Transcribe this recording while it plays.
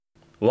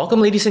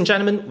Welcome, ladies and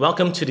gentlemen.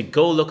 Welcome to the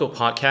Go Local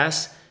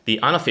podcast, the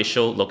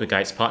unofficial Local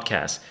Guides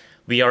podcast.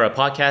 We are a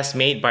podcast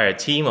made by a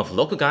team of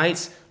local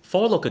guides,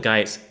 for local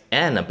guides,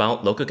 and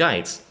about local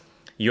guides.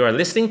 You are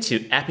listening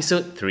to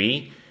episode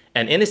 3,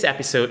 and in this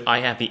episode, I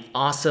have the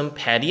awesome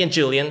Patty and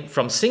Julian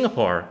from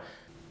Singapore.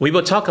 We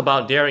will talk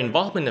about their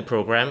involvement in the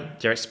program,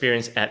 their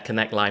experience at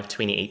Connect Live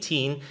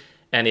 2018,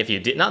 and if you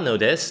did not know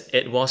this,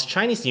 it was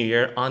Chinese New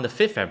Year on the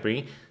 5th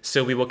February,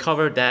 so we will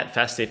cover that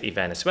festive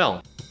event as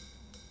well.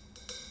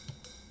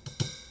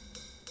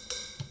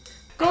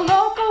 Go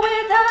local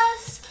with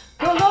us,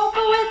 go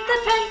local with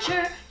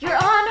adventure, your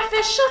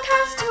unofficial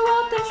cast to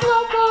all things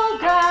local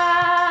guides.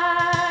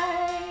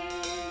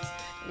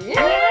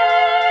 Yeah!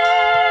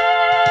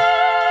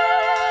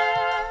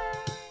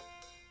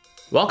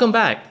 Welcome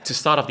back. To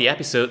start off the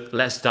episode,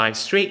 let's dive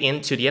straight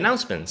into the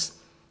announcements.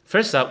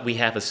 First up, we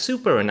have a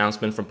super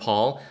announcement from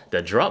Paul,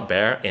 the drop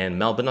bear in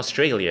Melbourne,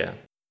 Australia.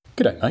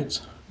 G'day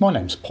mates, my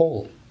name's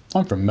Paul.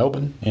 I'm from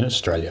Melbourne in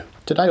Australia.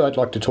 Today I'd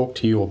like to talk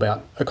to you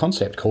about a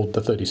concept called the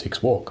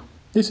 36 Walk.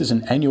 This is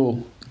an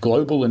annual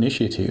global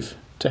initiative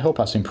to help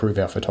us improve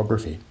our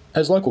photography.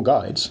 As local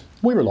guides,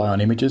 we rely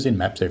on images in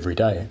maps every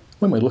day.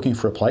 When we're looking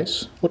for a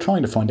place, or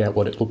trying to find out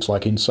what it looks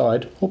like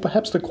inside, or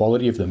perhaps the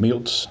quality of the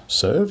meals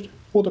served,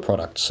 or the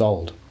product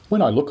sold.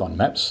 When I look on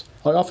maps,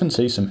 I often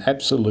see some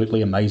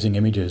absolutely amazing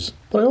images,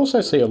 but I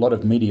also see a lot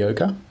of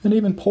mediocre and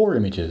even poor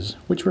images,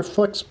 which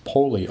reflects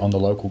poorly on the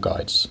local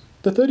guides.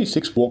 The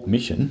 36 Walk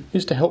mission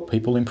is to help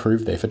people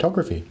improve their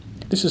photography.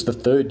 This is the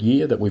 3rd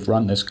year that we've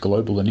run this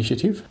global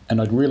initiative, and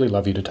I'd really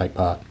love you to take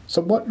part.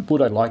 So what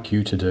would I like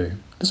you to do?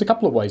 There's a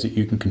couple of ways that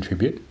you can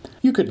contribute.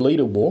 You could lead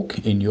a walk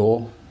in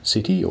your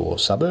city or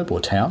suburb or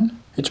town.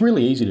 It's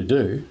really easy to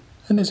do,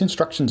 and there's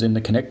instructions in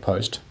the Connect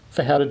post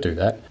for how to do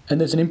that,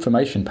 and there's an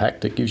information pack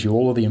that gives you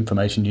all of the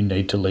information you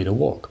need to lead a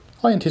walk.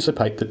 I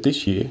anticipate that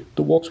this year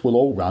the walks will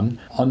all run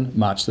on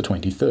March the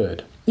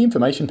 23rd. The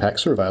information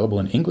packs are available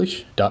in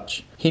English,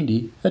 Dutch,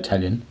 Hindi,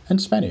 Italian and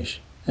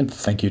Spanish. And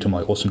thank you to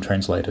my awesome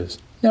translators.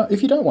 Now,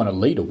 if you don't want to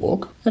lead a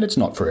walk, and it's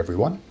not for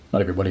everyone,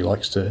 not everybody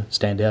likes to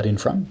stand out in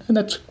front, and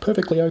that's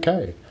perfectly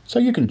okay. So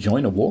you can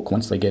join a walk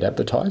once they get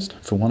advertised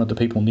for one of the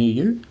people near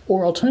you,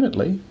 or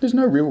alternately, there's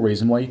no real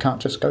reason why you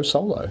can't just go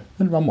solo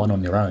and run one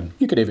on your own.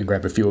 You could even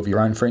grab a few of your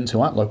own friends who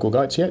aren't local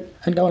guides yet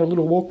and go on a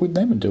little walk with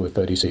them and do a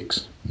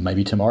 36.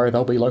 Maybe tomorrow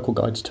they'll be local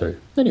guides too.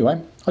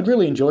 Anyway, I'd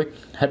really enjoy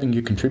having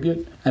you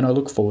contribute, and I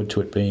look forward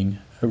to it being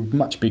a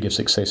much bigger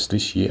success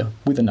this year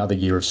with another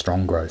year of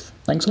strong growth.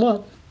 Thanks a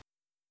lot.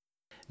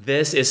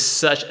 This is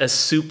such a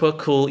super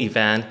cool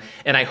event,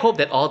 and I hope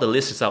that all the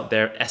listeners out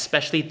there,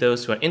 especially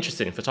those who are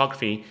interested in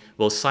photography,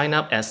 will sign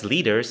up as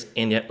leaders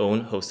in their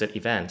own hosted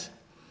event.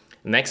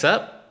 Next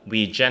up,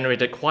 we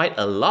generated quite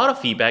a lot of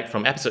feedback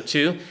from episode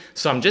 2,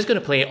 so I'm just going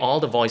to play all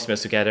the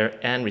voicemails together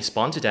and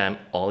respond to them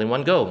all in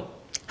one go.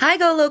 Hi,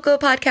 Go Local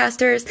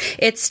podcasters.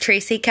 It's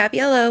Tracy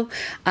Capiello.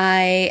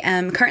 I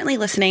am currently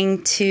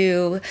listening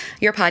to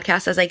your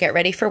podcast as I get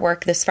ready for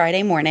work this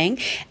Friday morning.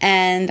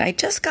 And I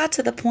just got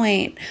to the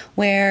point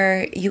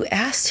where you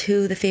asked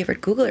who the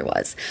favorite Googler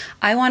was.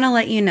 I want to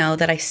let you know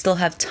that I still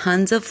have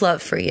tons of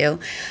love for you.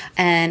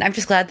 And I'm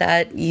just glad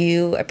that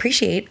you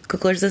appreciate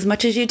Googlers as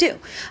much as you do.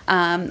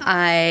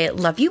 I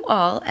love you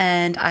all,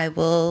 and I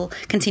will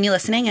continue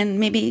listening and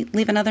maybe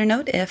leave another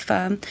note if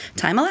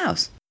time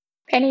allows.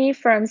 Penny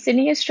from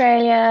Sydney,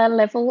 Australia,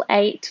 level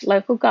 8,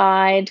 local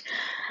guide.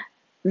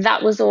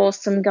 That was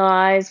awesome,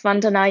 guys.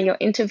 Vandana, your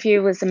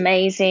interview was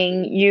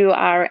amazing. You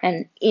are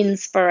an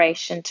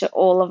inspiration to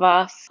all of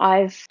us.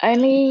 I've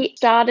only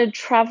started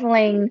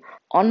traveling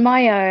on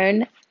my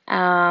own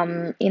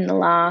in the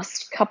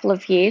last couple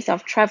of years.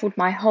 I've traveled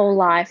my whole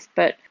life,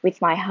 but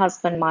with my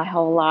husband my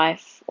whole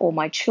life, or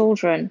my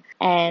children.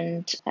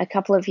 And a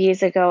couple of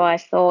years ago, I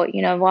thought,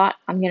 you know what,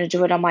 I'm going to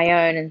do it on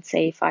my own and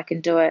see if I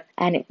can do it.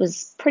 And it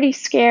was pretty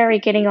scary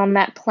getting on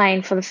that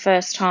plane for the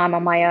first time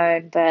on my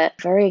own, but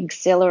very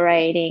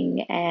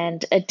exhilarating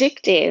and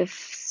addictive.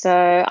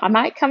 So I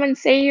might come and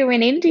see you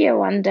in India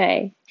one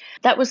day.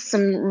 That was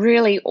some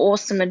really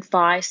awesome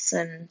advice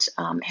and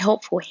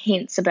helpful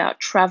hints about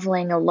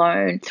traveling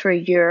alone through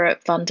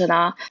Europe,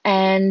 Vandana.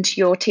 And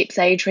your tips,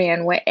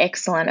 Adrian, were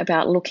excellent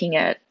about looking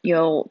at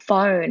your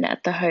phone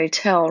at the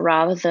hotel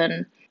rather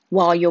than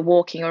while you're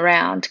walking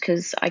around,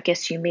 because I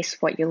guess you miss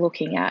what you're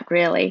looking at,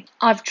 really.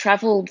 I've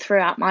traveled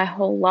throughout my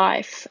whole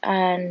life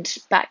and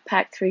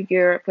backpacked through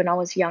Europe when I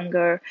was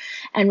younger,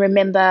 and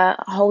remember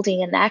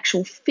holding an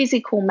actual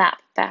physical map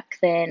back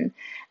then.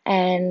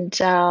 And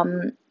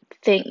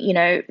think, you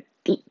know,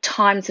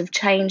 times have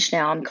changed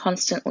now. I'm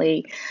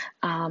constantly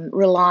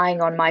relying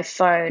on my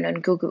phone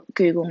and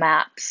Google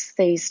Maps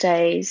these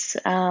days.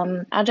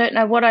 I don't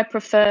know what I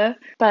prefer,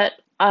 but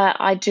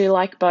I do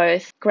like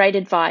both. Great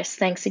advice.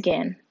 Thanks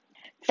again.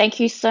 Thank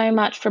you so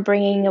much for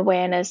bringing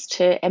awareness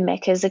to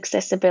Emeka's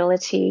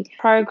accessibility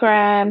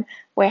program.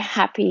 We're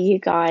happy you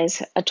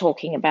guys are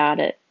talking about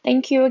it.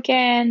 Thank you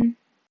again.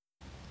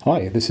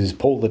 Hi, this is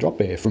Paul the Drop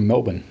Bear from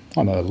Melbourne.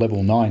 I'm a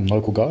level 9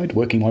 local guide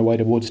working my way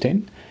towards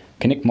 10,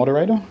 Connect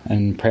moderator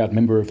and proud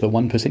member of the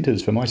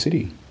 1%ers for my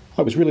city.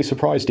 I was really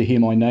surprised to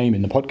hear my name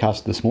in the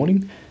podcast this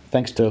morning.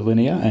 Thanks to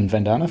Linnea and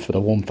Vandana for the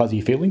warm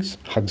fuzzy feelings.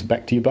 Hugs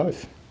back to you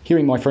both.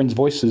 Hearing my friends'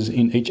 voices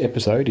in each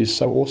episode is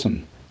so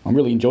awesome. I'm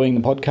really enjoying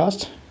the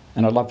podcast,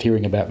 and I loved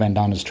hearing about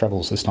Vandana's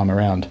travels this time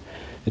around.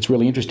 It's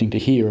really interesting to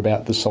hear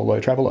about the solo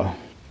traveller.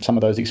 Some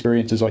of those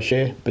experiences I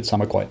share, but some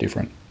are quite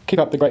different. Keep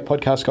up the great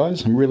podcast,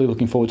 guys. I'm really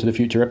looking forward to the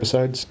future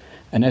episodes.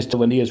 And as to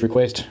Linnea's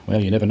request,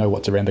 well, you never know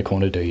what's around the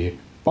corner, do you?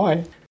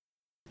 Bye.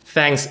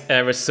 Thanks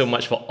ever so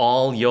much for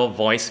all your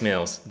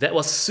voicemails. That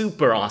was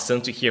super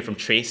awesome to hear from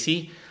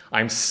Tracy.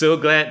 I'm so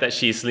glad that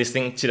she's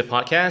listening to the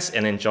podcast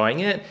and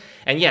enjoying it.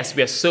 And yes,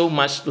 we have so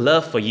much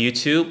love for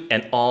YouTube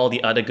and all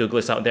the other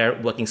Googlers out there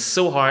working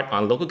so hard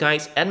on local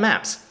guides and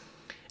maps.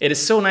 It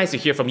is so nice to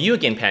hear from you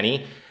again,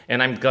 Penny,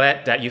 and I'm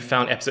glad that you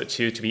found episode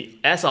 2 to be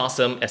as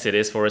awesome as it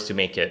is for us to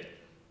make it.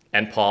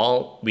 And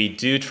Paul, we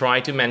do try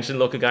to mention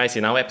local guides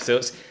in our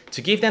episodes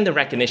to give them the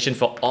recognition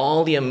for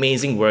all the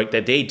amazing work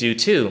that they do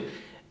too.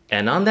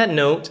 And on that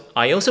note,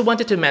 I also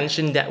wanted to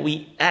mention that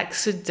we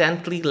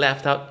accidentally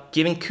left out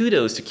giving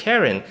kudos to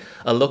Karen,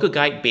 a local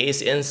guide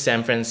based in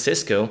San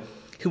Francisco,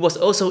 who was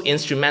also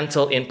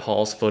instrumental in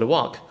Paul's photo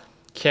walk.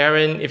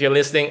 Karen, if you're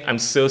listening, I'm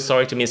so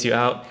sorry to miss you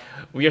out.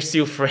 We are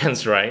still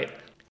friends, right?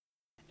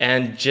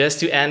 And just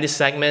to end this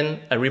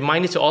segment, a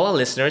reminder to all our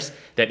listeners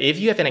that if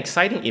you have an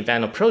exciting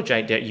event or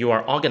project that you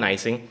are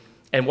organizing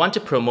and want to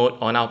promote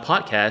on our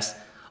podcast,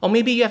 or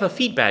maybe you have a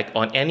feedback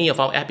on any of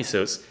our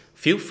episodes,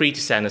 feel free to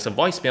send us a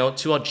voicemail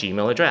to our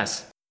Gmail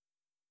address.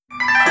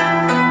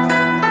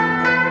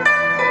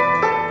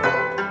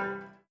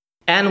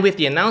 And with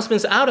the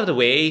announcements out of the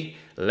way,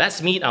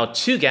 let's meet our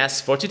 2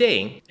 guests for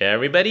today.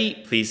 Everybody,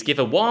 please give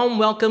a warm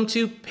welcome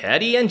to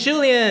Patty and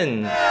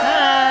Julian.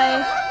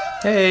 Hi.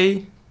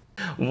 Hey!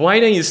 Why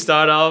don't you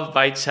start off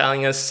by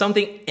telling us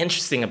something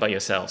interesting about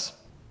yourselves?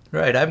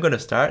 Right, I'm gonna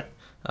start.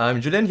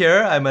 I'm Julian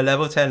here. I'm a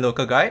level 10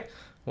 local guide.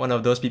 One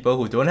of those people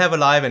who don't have a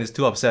life and is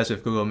too obsessed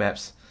with Google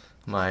Maps.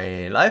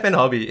 My life and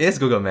hobby is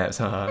Google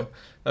Maps.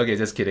 Okay,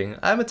 just kidding.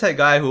 I'm a tech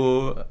guy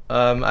who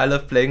I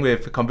love playing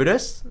with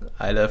computers.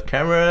 I love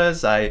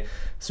cameras. I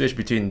switch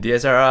between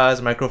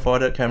DSLRs, micro four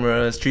thirds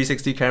cameras,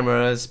 360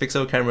 cameras,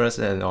 pixel cameras,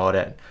 and all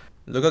that.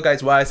 Local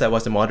guides wise, I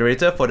was the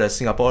moderator for the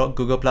Singapore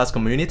Google Plus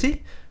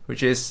community,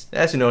 which is,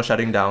 as you know,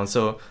 shutting down.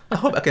 So I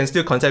hope I can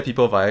still contact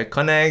people via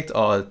Connect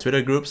or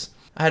Twitter groups.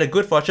 I had a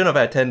good fortune of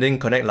attending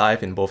Connect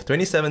Live in both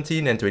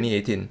 2017 and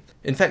 2018.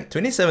 In fact,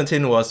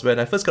 2017 was when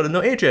I first got to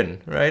know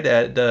Adrian, right,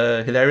 at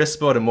the hilarious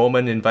spur of the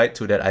moment invite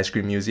to that ice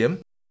cream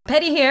museum.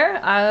 Petty here.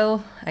 I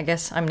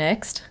guess I'm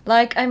next.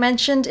 Like I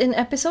mentioned in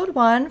episode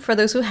 1, for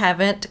those who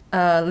haven't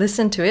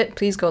listened to it,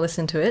 please go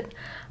listen to it.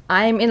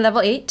 I'm in level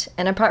 8,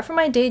 and apart from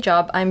my day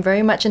job, I'm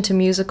very much into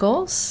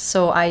musicals.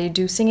 So I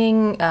do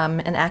singing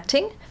and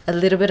acting, a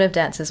little bit of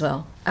dance as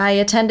well. I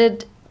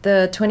attended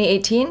the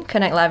 2018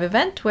 Connect Live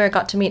event where I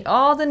got to meet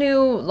all the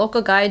new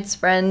local guides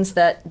friends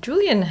that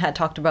Julian had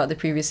talked about the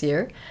previous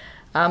year.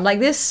 Like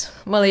this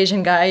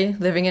Malaysian guy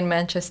living in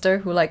Manchester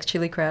who likes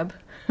chili crab.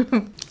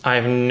 I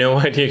have no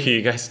idea who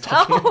you guys are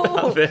talking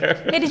about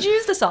there. Hey, did you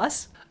use the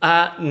sauce?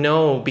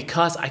 No,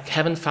 because I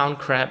haven't found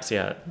crabs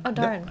yet. Oh,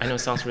 darn. I know it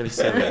sounds really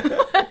silly,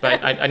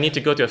 but I need to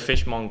go to a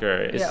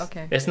fishmonger.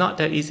 Okay. It's not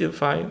that easy to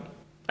find.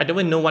 I don't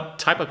even know what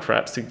type of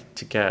crabs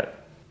to get.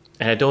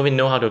 And I don't even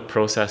know how to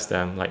process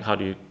them. Like, how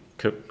do you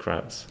cook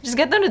crabs? Just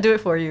get them to do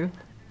it for you.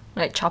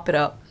 Like, chop it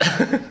up.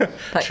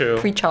 Like, True.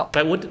 pre-chop.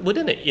 But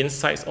wouldn't the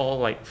insides all,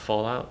 like,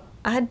 fall out?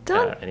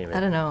 Anyway. I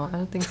don't know. I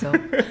don't think so.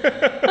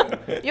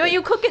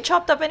 You cook it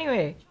chopped up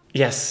anyway.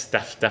 Yes,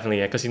 definitely,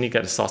 yeah, because you need to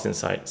get the sauce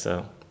inside,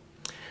 so...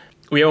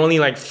 We are only,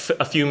 like,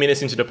 a few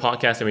minutes into the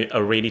podcast and we're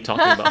already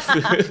talking about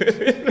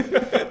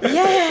food.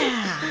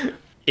 Yeah!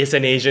 It's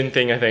an Asian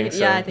thing, I think. So.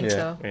 Yeah, I think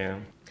so. Yeah.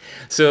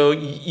 So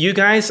you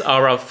guys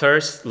are our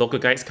first local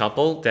guides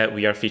couple that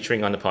we are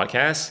featuring on the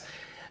podcast.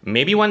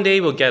 Maybe one day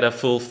we'll get a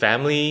full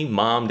family,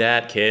 mom,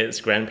 dad,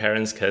 kids,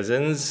 grandparents,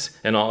 cousins,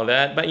 and all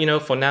that. But,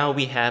 for now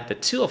we have the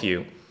 2 of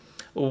you.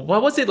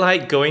 What was it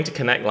like going to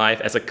Connect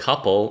Live as a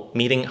couple,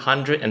 meeting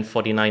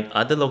 149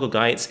 other local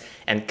guides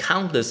and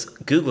countless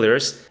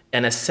Googlers,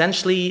 and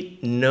essentially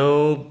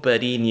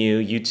nobody knew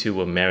you 2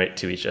 were married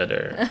to each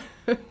other?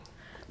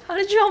 How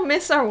did you all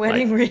miss our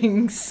wedding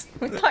rings?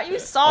 We thought you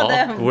saw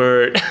them.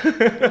 Awkward.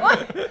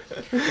 What?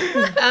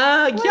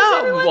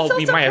 Well, so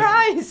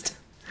surprised?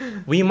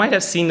 We might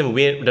have seen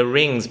the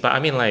rings, but I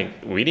mean,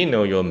 like, we didn't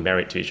know you were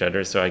married to each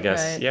other, so I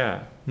guess, Right.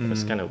 yeah, it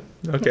was kind of...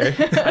 Okay.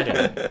 I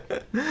don't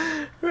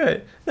know.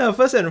 Right. Now,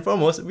 first and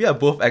foremost, we are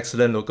both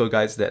excellent local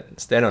guides that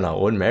stand on our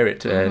own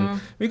merit.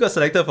 And we got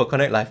selected for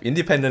Connect Live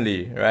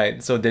independently,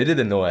 right? So they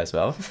didn't know as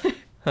well.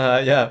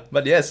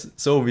 But yes,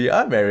 so we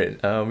are married.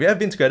 We have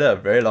been together a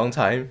very long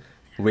time,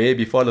 way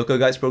before Local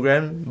Guides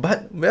program,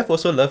 but we have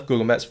also loved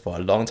Google Maps for a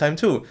long time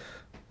too.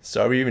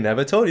 Sorry we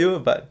never told you,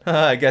 but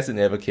I guess it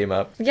never came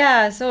up.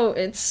 Yeah, so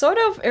it's sort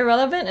of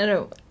irrelevant, and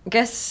I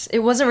guess it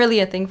wasn't really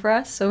a thing for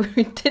us, so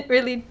we didn't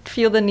really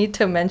feel the need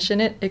to mention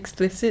it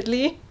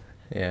explicitly.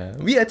 Yeah,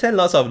 we attend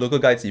lots of Local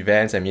Guides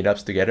events and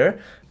meetups together.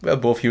 We're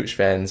both huge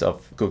fans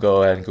of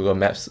Google and Google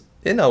Maps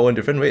in our own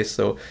different ways.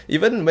 So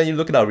even when you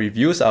look at our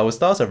reviews, our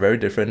styles are very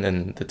different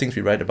and the things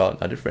we write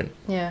about are different.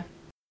 Yeah.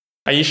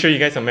 Are you sure you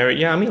guys are married?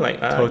 Yeah, I mean,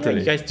 like, Totally. yeah,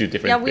 you guys do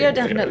different Yeah, things. we are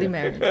definitely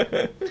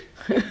married.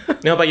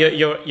 No, but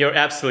you're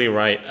absolutely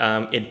right.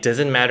 It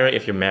doesn't matter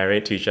if you're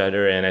married to each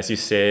other, and as you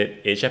said,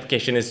 each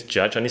application is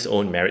judged on its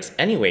own merits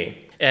anyway.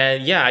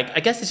 And yeah,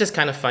 I guess it's just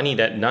kind of funny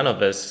that none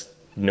of us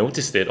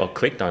noticed it or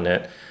clicked on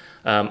it.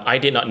 I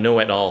did not know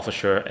at all for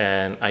sure,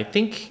 and I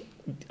think,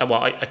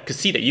 well, I could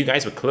see that you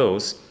guys were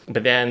close,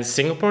 but then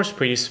Singapore is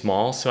pretty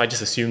small, so I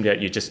just assumed that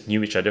you just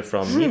knew each other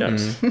from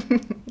meetups.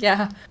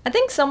 Yeah. I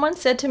think someone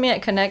said to me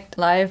at Connect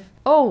Live,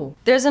 "Oh,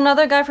 there's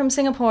another guy from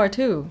Singapore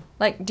too.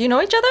 Like, do you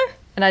know each other?"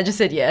 And I just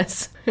said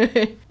yes.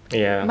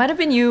 Yeah. Might have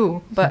been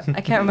you, but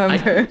I can't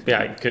remember.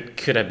 Yeah, it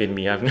could have been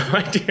me. I have no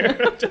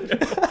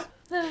idea.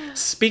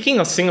 Speaking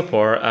of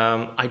Singapore,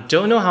 I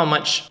don't know how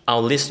much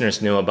our listeners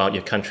know about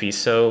your country,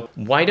 so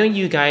why don't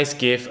you guys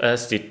give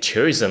us the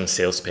tourism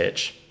sales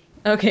pitch?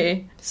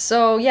 Okay,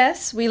 so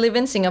yes, we live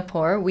in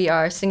Singapore. We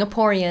are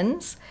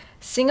Singaporeans.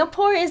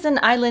 Singapore is an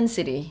island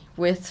city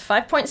with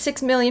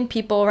 5.6 million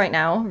people right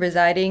now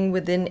residing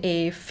within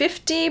a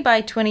 50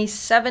 by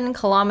 27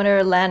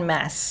 kilometer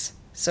landmass.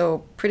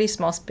 So, pretty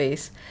small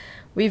space.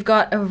 We've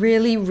got a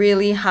really,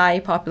 really high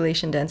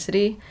population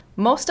density.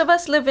 Most of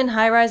us live in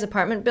high-rise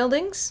apartment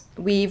buildings.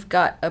 We've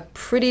got a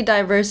pretty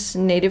diverse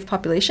native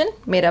population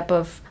made up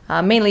of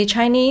mainly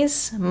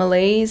Chinese,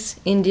 Malays,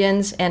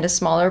 Indians, and a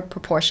smaller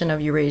proportion of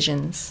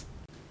Eurasians.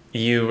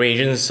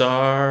 Eurasians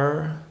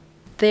are...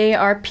 They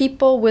are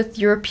people with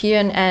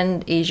European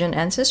and Asian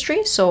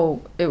ancestry,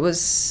 so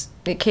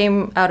it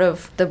came out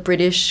of the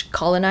British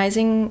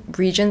colonizing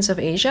regions of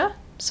Asia.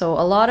 So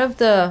a lot of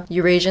the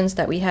Eurasians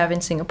that we have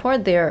in Singapore,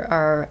 they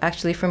are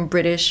actually from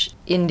British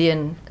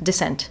Indian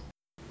descent.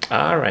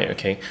 Ah, right,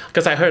 okay.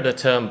 Because I heard the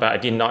term, but I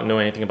did not know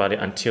anything about it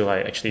until I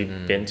actually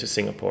been to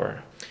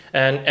Singapore.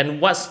 And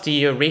what's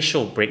the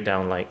racial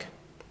breakdown like?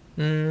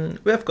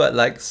 We've got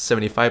like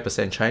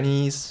 75%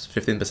 Chinese,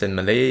 15%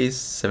 Malays,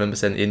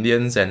 7%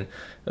 Indians, and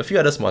a few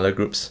other smaller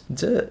groups.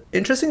 The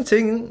interesting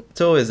thing,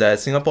 though, is that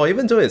Singapore,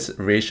 even though it's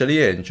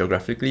racially and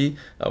geographically,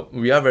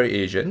 we are very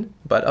Asian,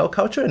 but our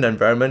culture and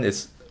environment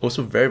is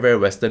also very, very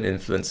Western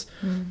influence.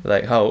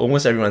 Like how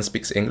almost everyone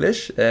speaks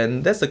English,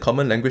 and that's the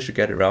common language you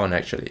get around,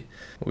 actually.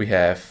 We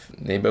have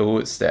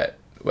neighborhoods that,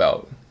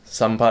 well,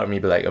 some part of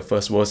maybe like a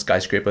first world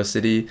skyscraper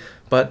city,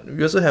 but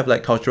we also have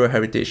like cultural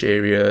heritage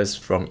areas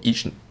from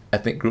each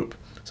ethnic group.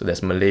 So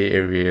there's Malay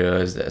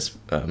areas, there's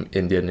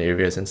Indian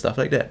areas and stuff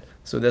like that.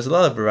 So there's a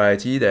lot of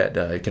variety that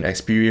you can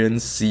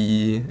experience,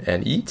 see,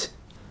 and eat.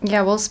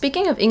 Yeah, well,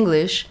 speaking of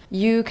English,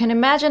 you can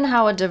imagine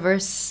how a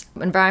diverse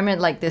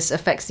environment like this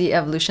affects the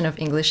evolution of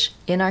English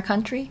in our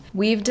country.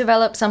 We've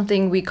developed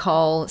something we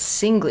call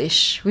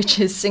Singlish, which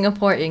is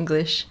Singapore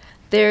English.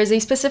 There is a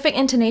specific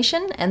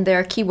intonation, and there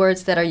are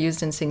keywords that are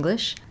used in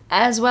Singlish,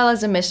 as well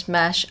as a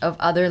mishmash of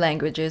other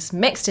languages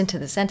mixed into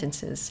the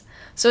sentences.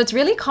 So it's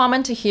really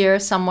common to hear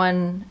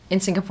someone in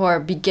Singapore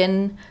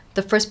begin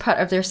the first part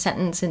of their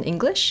sentence in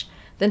English,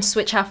 then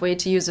switch halfway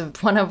to use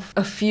one of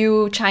a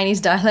few Chinese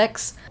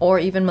dialects or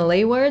even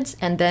Malay words,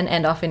 and then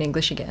end off in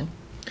English again.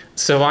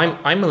 So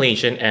I'm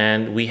Malaysian,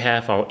 and we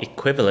have our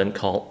equivalent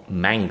called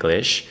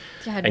Manglish.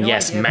 Yeah, I had and no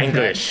yes, idea about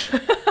Manglish.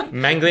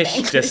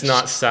 Manglish does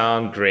not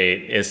sound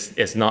great.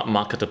 It's not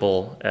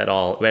marketable at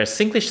all. Whereas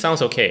Singlish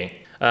sounds okay.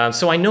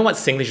 So I know what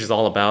Singlish is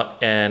all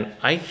about, and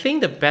I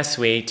think the best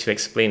way to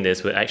explain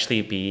this would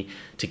actually be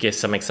to give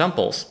some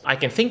examples. I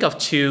can think of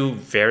two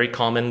very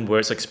common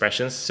words or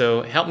expressions,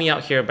 so help me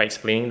out here by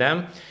explaining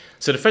them.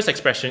 So the first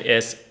expression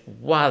is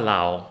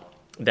walau.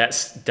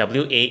 That's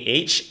W-A-H-L-A-U.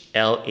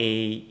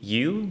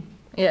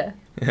 Yeah.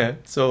 Yeah.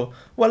 So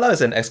walao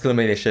is an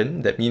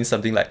exclamation that means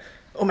something like,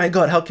 "Oh my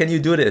god, how can you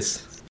do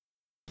this?"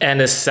 And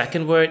the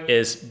second word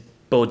is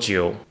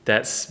Bojio.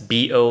 That's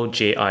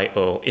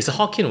B-O-J-I-O. It's a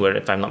Hokkien word,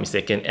 if I'm not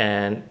mistaken,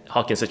 and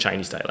Hokkien is a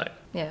Chinese dialect.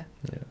 Yeah.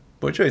 Yeah.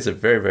 Bojo is a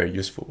very, very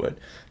useful word.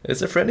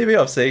 It's a friendly way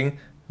of saying,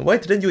 "Why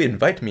didn't you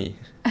invite me?"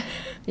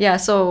 Yeah,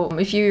 so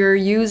if you're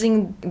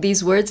using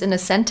these words in a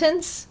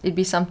sentence, it'd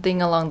be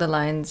something along the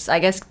lines, I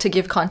guess to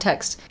give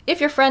context,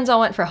 if your friends all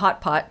went for hot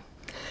pot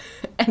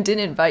and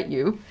didn't invite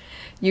you,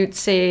 you'd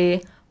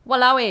say,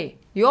 "Walao eh,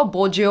 you're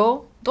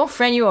Bojio, don't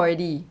friend you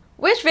already."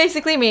 Which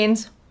basically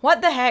means,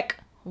 what the heck?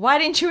 Why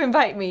didn't you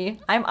invite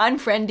me? I'm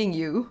unfriending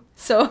you.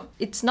 So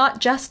it's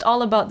not just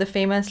all about the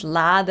famous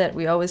la that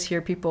we always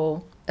hear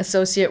people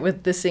associate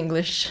with this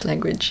English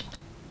language.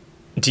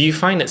 Do you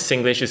find that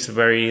Singlish is a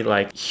very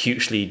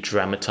hugely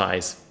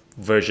dramatized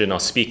version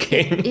of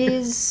speaking?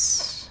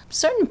 Is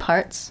certain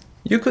parts.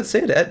 You could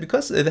say that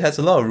because it has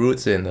a lot of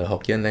roots in the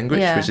Hokkien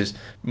language, Yeah. which is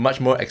much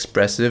more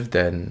expressive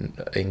than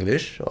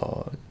English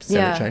or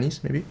Standard Yeah. Chinese,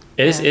 maybe.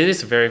 It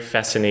is a very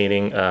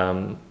fascinating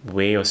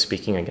way of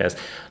speaking, I guess.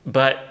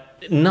 But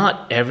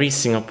not every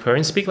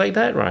Singaporean speak like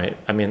that, right?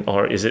 I mean,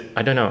 or is it?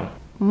 I don't know.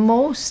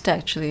 Most,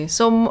 actually.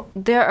 So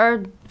there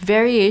are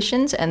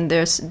variations and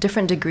there's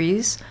different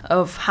degrees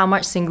of how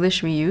much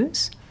Singlish we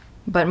use.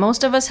 But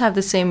most of us have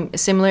the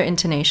similar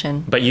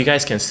intonation. But you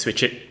guys can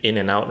switch it in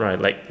and out, right?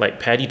 Like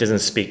Patty doesn't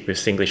speak with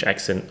Singlish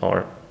accent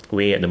or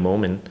way at the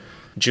moment.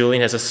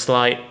 Julian has a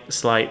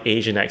slight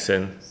Asian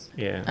accent.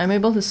 Yeah. I'm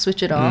able to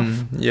switch it off.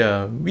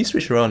 Yeah, we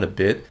switch around a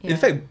bit. Yeah. In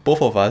fact,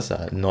 both of us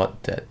are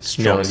not that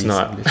strongly it's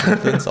not. English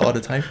influenced all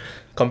the time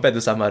compared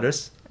to some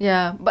others.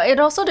 Yeah, but it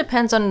also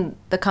depends on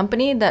the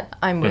company that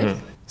I'm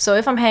with. So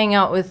if I'm hanging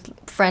out with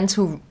friends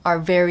who are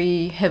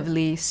very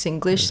heavily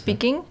Singlish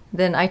speaking,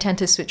 then I tend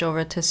to switch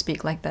over to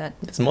speak like that.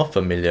 It's more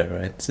familiar,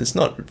 right? It's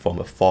not from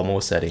a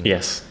formal setting.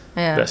 Yes.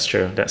 Yeah. That's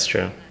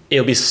true.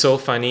 It'll be so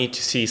funny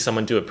to see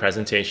someone do a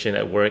presentation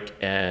at work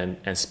and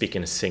speak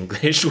in a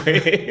Singlish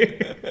way.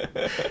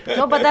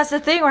 No, but that's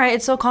the thing, right?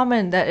 It's so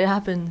common that it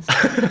happens.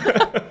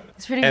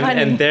 It's pretty funny.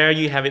 and there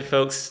you have it,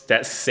 folks.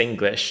 That's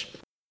Singlish.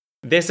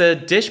 There's a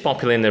dish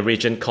popular in the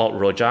region called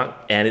rojak,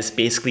 and it's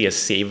basically a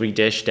savory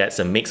dish that's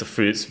a mix of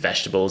fruits,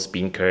 vegetables,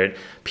 bean curd,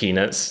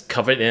 peanuts,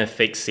 covered in a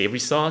thick savory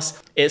sauce.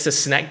 It's a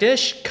snack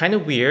dish, kind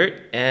of weird,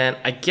 and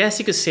I guess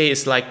you could say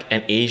it's like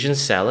an Asian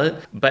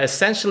salad, but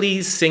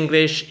essentially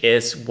Singlish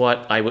is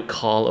what I would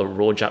call a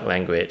rojak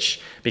language,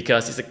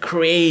 because it's a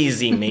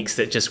crazy mix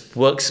that just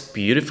works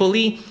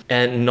beautifully,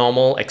 and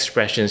normal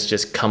expressions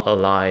just come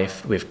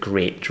alive with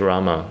great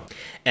drama.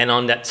 And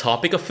on that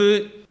topic of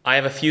food, I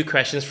have a few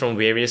questions from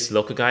various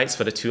local guides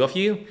for the two of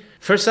you.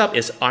 First up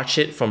is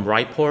Archit from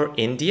Raipur,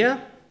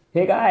 India.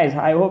 Hey guys,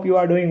 I hope you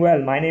are doing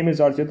well. My name is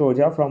Archit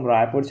Oja from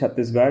Raipur,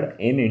 Chhattisgarh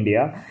in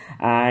India.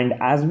 And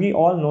as we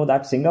all know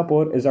that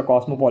Singapore is a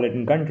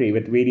cosmopolitan country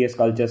with various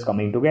cultures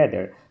coming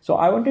together. So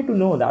I wanted to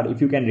know that if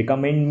you can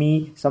recommend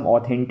me some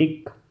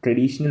authentic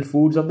traditional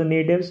foods of the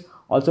natives.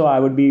 Also, I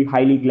would be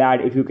highly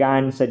glad if you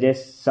can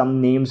suggest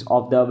some names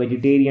of the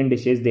vegetarian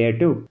dishes there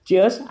too.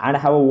 Cheers and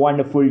have a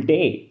wonderful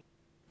day.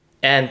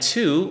 And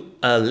two,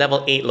 a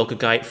level 8 local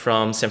guide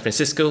from San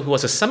Francisco who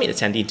was a summit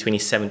attendee in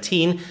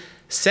 2017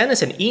 sent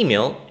us an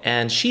email,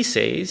 and she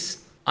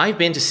says, I've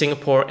been to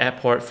Singapore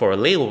airport for a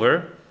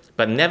layover,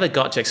 but never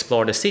got to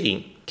explore the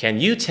city. Can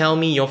you tell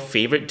me your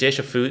favorite dish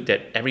of food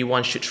that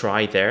everyone should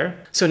try there?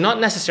 So not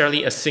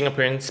necessarily a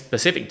Singaporean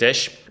specific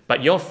dish,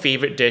 but your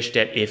favorite dish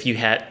that if you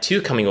had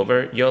two coming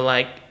over, you're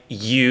like,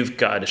 you've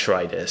got to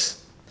try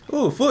this.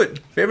 Ooh,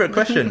 food. Favorite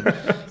question.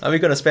 Are we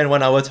going to spend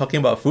 1 hour talking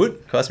about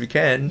food? Because we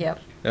can. Yep.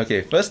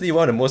 Okay, firstly,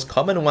 one of the most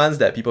common ones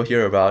that people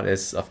hear about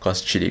is, of course,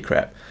 chili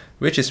crab,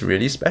 which is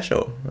really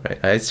special, right?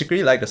 I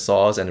secretly like the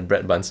sauce and the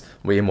bread buns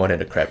way more than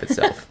the crab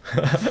itself.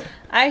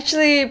 I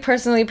actually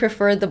personally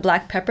prefer the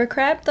black pepper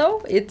crab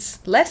though. It's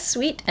less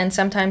sweet and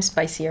sometimes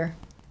spicier.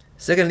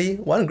 Secondly,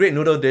 one great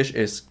noodle dish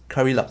is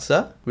curry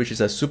laksa, which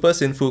is a super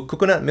sinful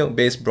coconut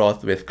milk-based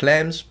broth with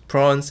clams,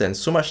 prawns, and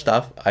so much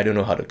stuff, I don't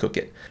know how to cook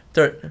it.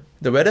 Third,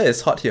 the weather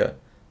is hot here.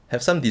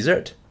 Have some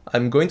dessert.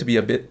 I'm going to be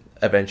a bit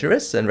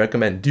adventurous and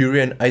recommend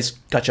durian ice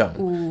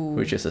kacang,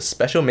 which is a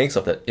special mix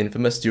of the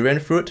infamous durian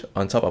fruit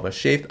on top of a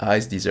shaved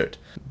ice dessert.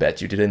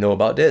 Bet you didn't know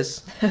about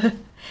this.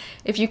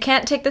 If you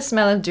can't take the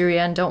smell of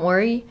durian, don't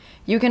worry.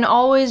 You can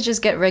always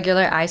just get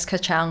regular ice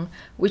kacang,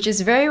 which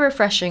is very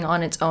refreshing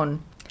on its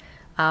own.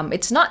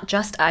 It's not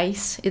just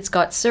ice. It's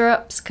got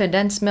syrups,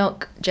 condensed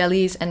milk,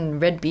 jellies,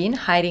 and red bean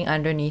hiding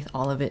underneath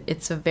all of it.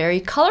 It's a very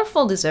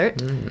colorful dessert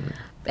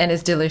and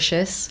it's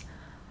delicious.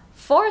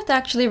 Fourth,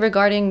 actually,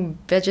 regarding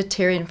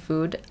vegetarian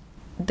food,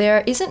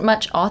 there isn't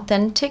much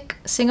authentic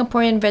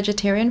Singaporean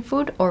vegetarian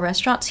food or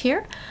restaurants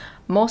here.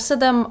 Most of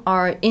them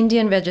are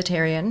Indian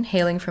vegetarian,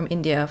 hailing from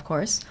India, of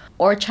course,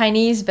 or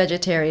Chinese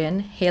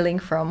vegetarian, hailing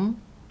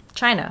from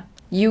China.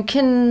 You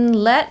can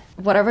let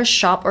whatever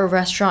shop or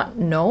restaurant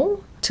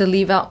know to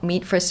leave out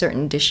meat for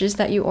certain dishes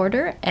that you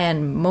order,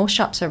 and most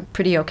shops are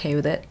pretty okay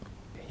with it.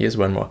 Here's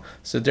one more.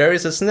 So there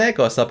is a snack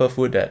or supper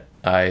food that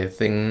I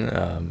think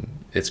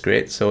it's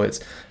great. So it's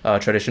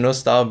traditional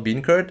style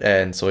bean curd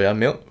and soya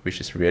milk, which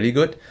is really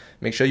good.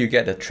 Make sure you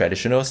get the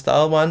traditional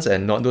style ones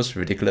and not those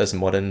ridiculous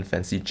modern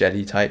fancy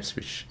jelly types,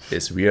 which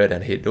is weird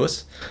and I hate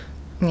those.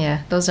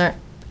 Yeah, those aren't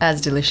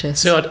as delicious.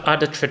 So are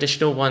the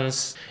traditional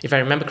ones, if I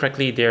remember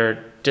correctly,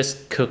 they're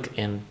just cooked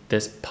in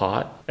this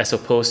pot as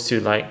opposed to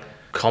like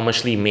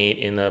commercially made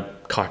in a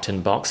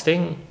carton box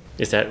thing?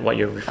 Is that what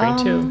you're referring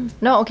to?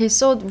 No, okay,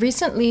 so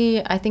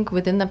recently, I think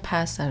within the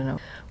past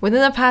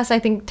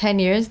 10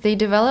 years, they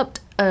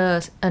developed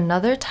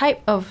another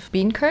type of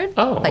bean curd.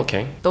 Oh, like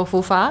okay.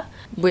 Tofu fa,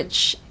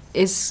 which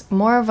is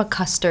more of a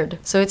custard.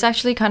 So it's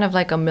actually kind of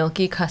like a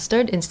milky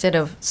custard instead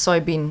of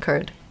soybean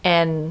curd.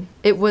 And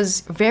it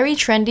was very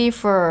trendy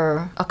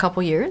for a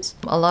couple years.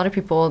 A lot of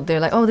people, they're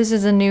like, oh, this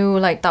is a new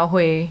like tau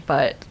hui,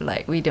 but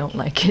like we don't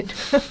like it.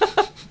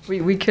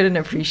 We couldn't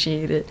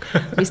appreciate it.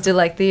 We still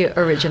like the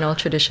original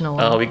traditional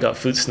one. Oh, we got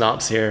food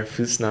snobs here.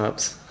 Food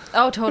snobs.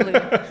 Oh, totally.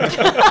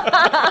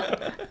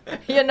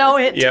 You know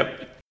it.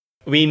 Yep.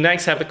 We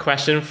next have a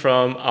question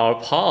from our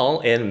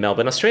Paul in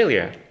Melbourne,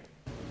 Australia.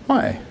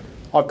 Hi,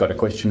 I've got a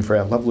question for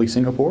our lovely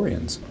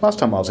Singaporeans. Last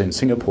time I was in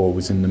Singapore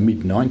was in the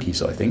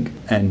mid-90s, I think,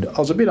 and I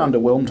was a bit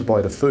underwhelmed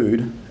by the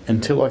food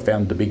until I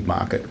found the big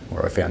market,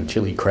 where I found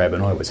chili crab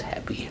and I was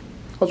happy.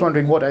 was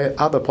wondering what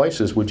other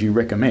places would you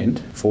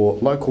recommend for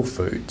local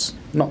foods?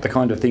 Not the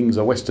kind of things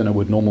a Westerner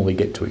would normally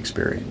get to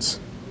experience.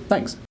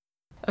 Thanks.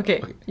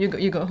 Okay, you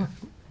go.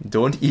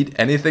 Don't eat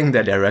anything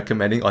that they're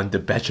recommending on The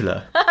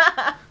Bachelor.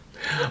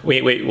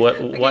 Wait, wait.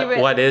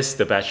 what is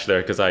The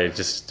Bachelor? Because I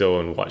just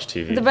don't watch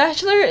TV. The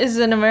Bachelor is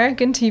an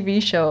American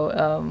TV show.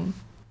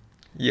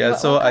 Yeah, What-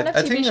 so what I, kind of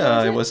I TV think show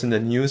is it it? was in the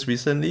news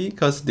recently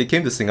because they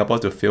came to Singapore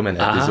to film an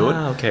episode.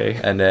 Okay.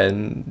 And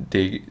then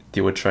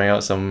they were trying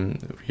out some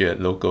weird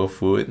local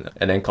food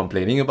and then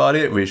complaining about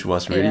it, which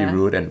was really Yeah.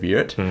 rude and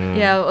weird.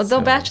 Yeah, The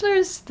So- Bachelor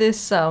is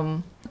this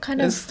kind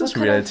of It's just what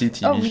kind reality of,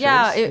 TV Oh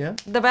yeah, shows,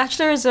 The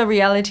Bachelor is a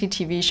reality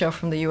TV show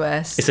from the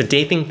US. It's a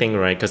dating thing,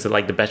 right? Because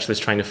like the Bachelor's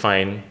trying to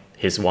find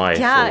his wife.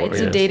 Yeah, or- it's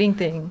a dating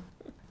thing.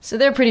 So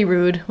they're pretty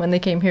rude when they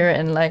came here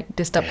and like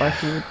dissed up our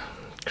food.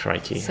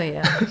 Crikey. So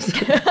yeah.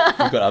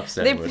 You got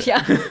upset with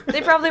it. They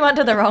probably went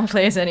to the wrong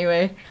place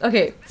anyway.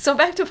 Okay, so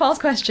back to Paul's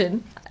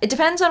question. It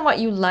depends on what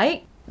you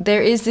like.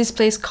 There is this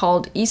place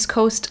called East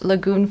Coast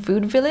Lagoon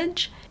Food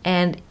Village,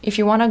 and if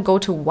you want to go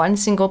to one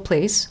single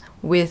place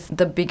with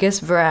the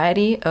biggest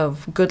variety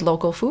of good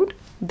local food,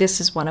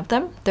 this is one of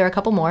them. There are a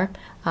couple more,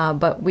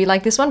 but we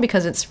like this one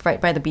because it's right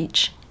by the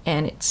beach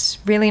and it's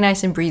really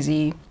nice and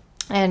breezy,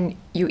 and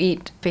you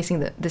eat facing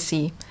the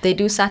sea. They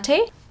do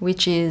satay,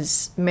 which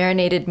is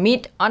marinated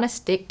meat on a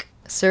stick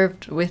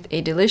served with a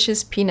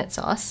delicious peanut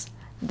sauce.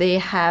 They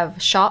have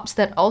shops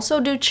that also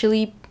do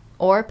chili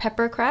or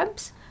pepper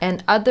crabs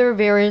and other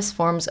various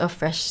forms of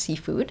fresh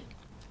seafood.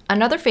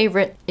 Another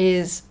favorite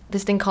is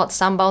this thing called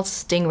sambal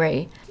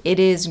stingray. It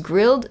is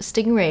grilled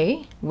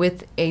stingray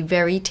with a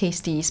very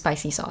tasty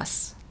spicy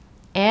sauce.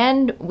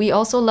 And we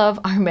also love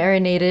our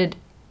marinated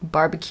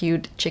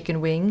barbecued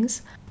chicken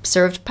wings,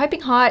 served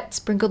piping hot,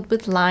 sprinkled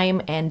with lime,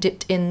 and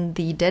dipped in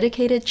the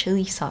dedicated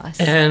chili sauce.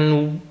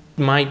 And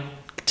my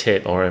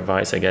tip or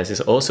advice, I guess, is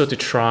also to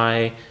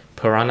try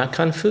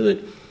Peranakan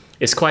food.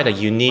 It's quite a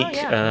unique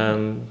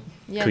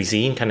Yes.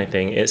 cuisine kind of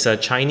thing. It's a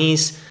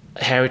Chinese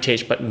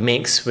heritage but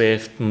mixed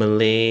with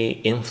Malay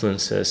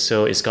influences.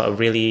 So it's got a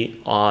really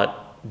odd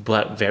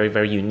but very,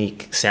 very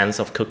unique sense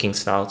of cooking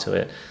style to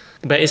it.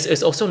 But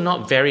it's also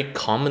not very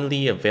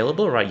commonly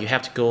available, right? You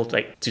have to go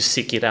like to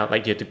seek it out.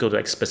 Like you have to go to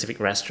like specific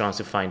restaurants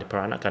to find the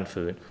Peranakan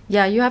food.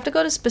 Yeah, you have to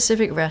go to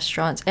specific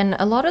restaurants, and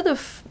a lot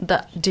of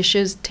the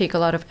dishes take a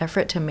lot of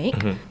effort to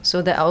make,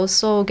 so that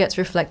also gets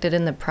reflected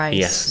in the price.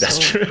 Yes,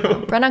 that's So,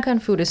 true.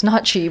 Peranakan food is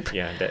not cheap.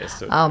 Yeah, that is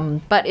so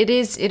But it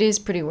is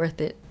pretty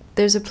worth it.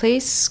 There's a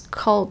place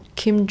called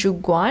Kim Ju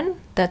Guan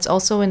that's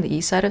also in the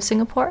east side of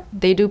Singapore.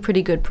 They do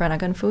pretty good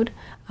Peranakan food.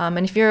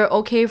 And if you're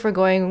okay for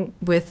going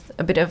with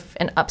a bit of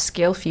an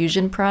upscale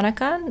fusion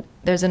Peranakan,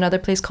 there's another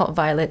place called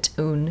Violet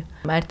Un.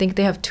 I think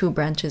they have 2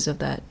 branches of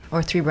that,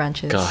 or 3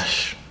 branches.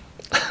 Gosh.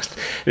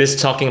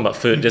 This talking about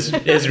food this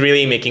is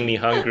really making me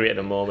hungry at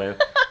the moment.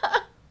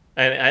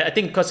 And I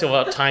think because of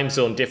our time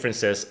zone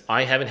differences,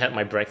 I haven't had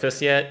my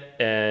breakfast yet,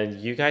 and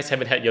you guys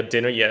haven't had your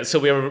dinner yet. So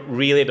we're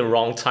really at the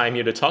wrong time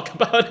here to talk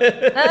about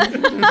it.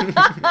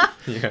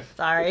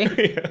 Sorry.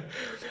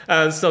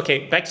 So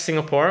okay, back to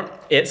Singapore.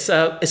 It's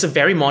a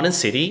very modern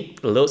city.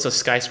 Loads of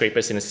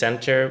skyscrapers in the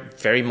center,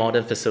 very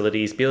modern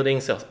facilities,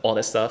 buildings, all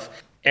that stuff.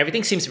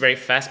 Everything seems very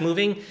fast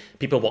moving.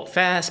 People walk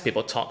fast,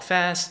 people talk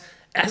fast.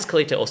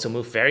 Escalator also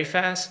move very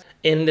fast.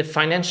 It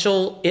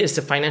is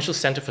the financial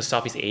center for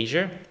Southeast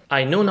Asia.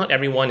 I know not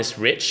everyone is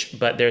rich,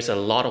 but there's a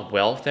lot of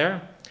wealth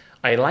there.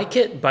 I like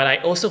it, but I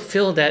also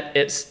feel that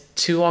it's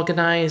too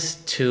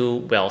organized,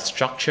 too well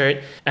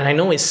structured. And I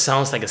know it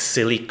sounds like a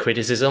silly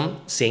criticism,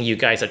 saying you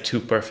guys are too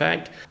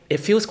perfect. It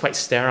feels quite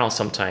sterile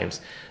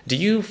sometimes. Do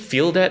you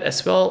feel that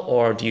as well,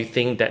 or do you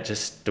think that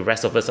just the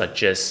rest of us are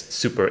just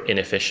super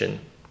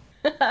inefficient?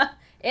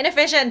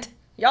 Inefficient.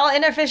 Y'all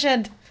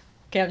inefficient.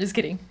 Okay, I'm just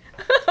kidding.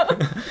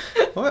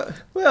 Well,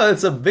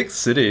 it's a big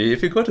city.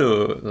 If you go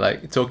to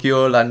like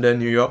Tokyo, London,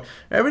 New York,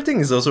 everything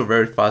is also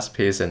very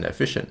fast-paced and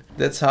efficient.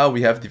 That's how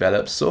we have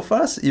developed so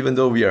fast, even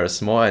though we are a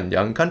small and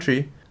young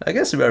country. I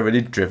guess we are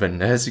really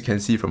driven, as you can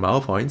see from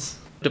our points.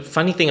 The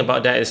funny thing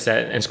about that is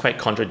that, and it's quite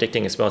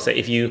contradicting as well, is that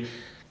if you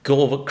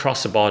go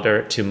across the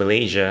border to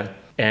Malaysia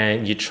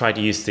and you try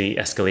to use the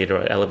escalator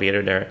or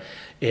elevator there,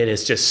 it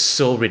is just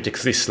so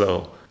ridiculously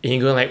slow. And you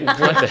go like,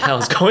 what the hell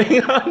is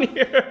going on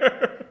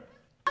here?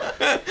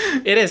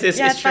 It's It's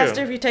true.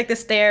 faster if you take the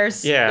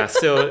stairs. Yeah,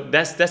 so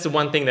that's the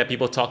one thing that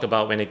people talk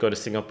about when they go to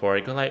Singapore.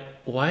 They go like,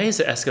 why is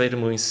the escalator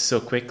moving so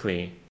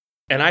quickly?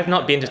 And I've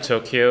not been to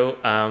Tokyo,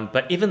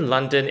 but even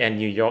London and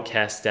New York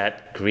has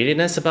that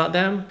grittiness about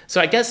them.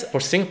 So I guess for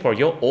Singapore,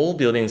 your old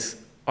buildings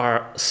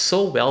are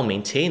so well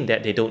maintained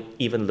that they don't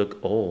even look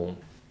old.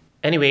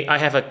 Anyway, I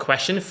have a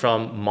question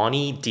from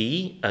Moni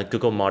D, a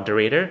Google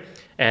moderator,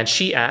 and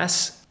she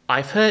asks,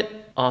 I've heard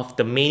of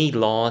the many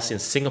laws in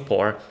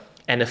Singapore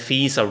and the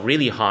fees are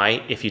really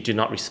high if you do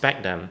not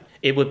respect them.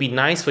 It would be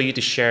nice for you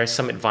to share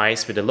some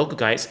advice with the local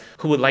guides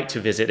who would like to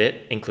visit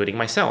it, including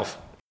myself.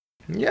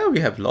 Yeah, we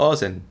have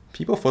laws and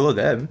people follow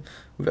them.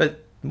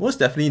 But most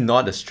definitely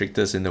not the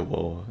strictest in the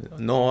world,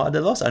 nor are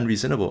the laws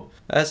unreasonable.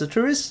 As a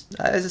tourist,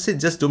 as I said,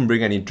 just don't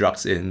bring any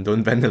drugs in,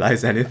 don't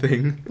vandalize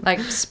anything.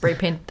 Like spray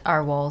paint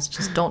our walls.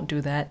 Just don't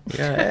do that.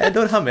 Yeah, and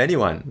don't harm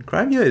anyone.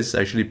 Crime here is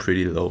actually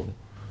pretty low.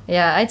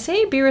 Yeah, I'd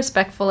say be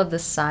respectful of the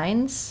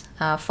signs,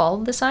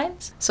 follow the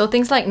signs. So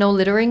things like no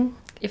littering.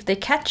 If they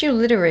catch you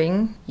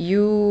littering,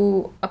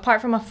 you,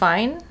 apart from a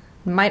fine,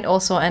 might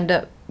also end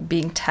up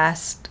being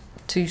tasked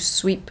to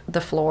sweep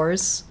the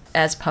floors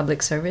as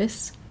public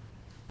service.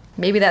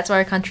 Maybe that's why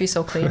our country's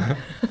so clean.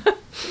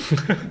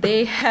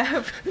 They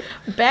have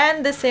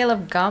banned the sale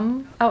of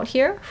gum out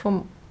here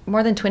from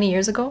more than 20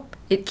 years ago.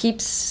 It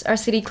keeps our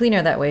city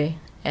cleaner that way.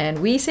 And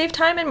we save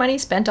time and money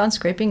spent on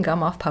scraping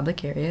gum off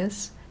public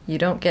areas. You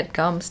don't get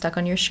gum stuck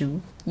on your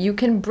shoe. You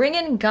can bring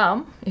in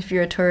gum if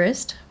you're a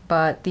tourist,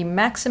 but the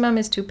maximum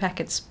is 2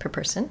 packets per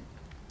person.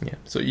 Yeah,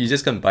 so you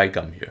just can't buy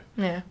gum here.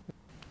 Yeah.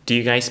 Do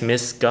you guys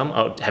miss gum?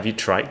 Or have you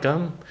tried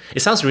gum?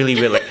 It sounds really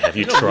weird. Like, have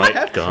you tried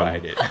I've gum?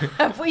 tried it.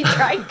 Have we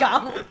tried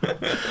gum?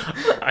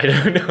 I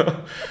don't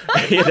know.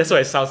 Yeah, that's why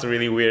it sounds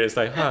really weird. It's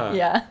like, huh?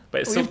 Yeah.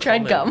 But it's We've so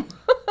tried common.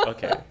 gum.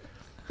 Okay.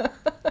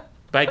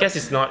 But I guess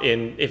it's not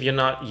in. If you're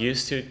not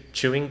used to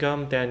chewing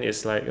gum, then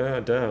it's like,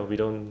 oh, duh, we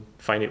don't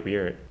find it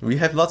weird. We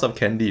have lots of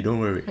candy, don't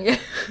worry.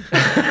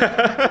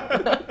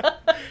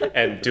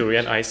 And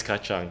durian ice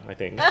kacang, I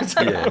think.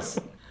 Yes.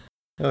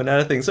 Oh,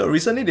 another thing. So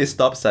recently they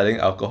stopped selling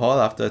alcohol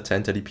after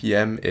 10:30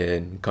 p.m.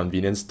 in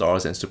convenience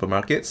stores and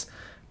supermarkets.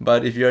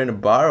 But if you're in a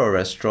bar or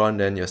restaurant,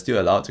 then you're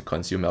still allowed to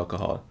consume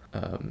alcohol.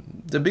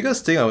 The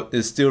biggest thing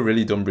is still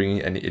really don't bring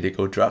in any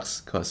illegal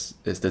drugs because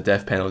it's the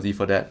death penalty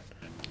for that.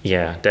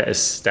 Yeah,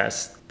 that's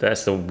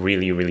the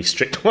really really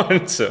strict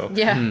one. So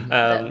Yeah,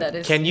 that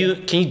is. Can you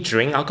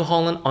drink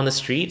alcohol on the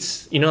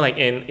streets? You know, like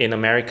in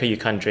America you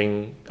can't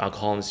drink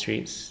alcohol on the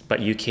streets,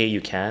 but UK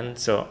you can.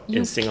 So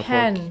in Singapore,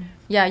 can.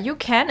 Yeah, you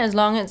can as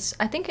long as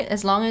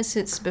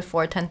it's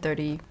before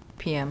 10:30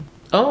 p.m.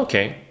 Oh,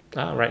 okay.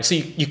 Right. So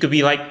you could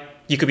be like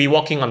you could be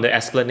walking on the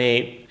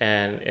Esplanade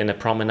and in a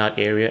promenade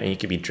area, and you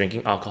could be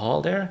drinking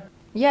alcohol there.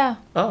 Yeah,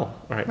 Oh,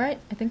 right. right.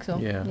 I think so.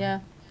 Yeah. Yeah.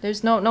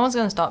 There's no one's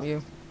gonna stop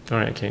you. All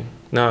right. Okay.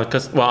 No,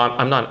 because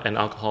I'm not an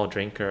alcohol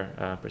drinker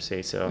per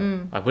se, so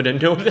I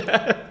wouldn't know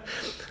that.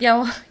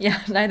 Yeah. Well, yeah.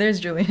 Neither is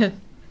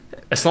Julian.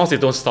 As long as they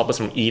don't stop us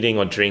from eating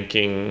or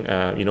drinking,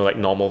 like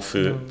normal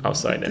food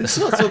outside. Then It's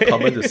not so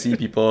common to see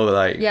people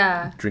like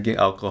Yeah. drinking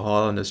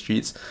alcohol on the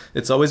streets.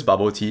 It's always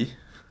bubble tea.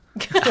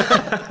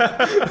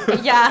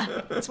 Yeah,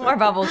 it's more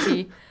bubble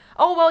tea.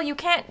 Oh well,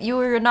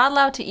 you're not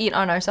allowed to eat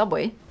on our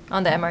subway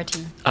on the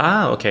MRT.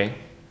 Ah, okay.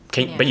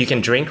 But you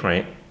can drink,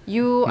 right?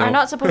 You are No.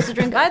 not supposed to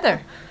drink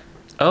either.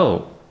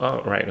 Oh,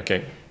 right.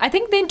 Okay. I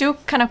think they do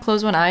kind of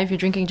close one eye if you're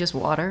drinking just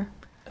water,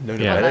 No,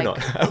 Yeah. better Like- not.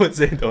 I would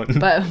say don't.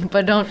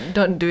 but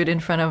don't do it in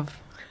front of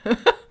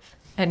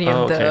any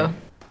Oh, of the okay.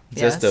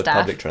 Just the staff.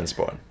 public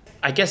transport.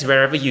 I guess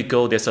wherever you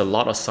go, there's a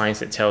lot of signs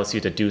that tells you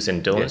the do's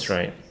and don'ts, Yes.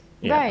 right?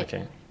 Yeah. Right.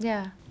 Okay.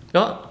 Yeah.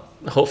 Well,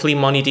 hopefully,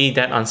 Moni D,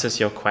 that answers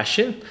your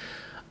question.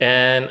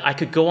 And I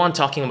could go on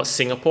talking about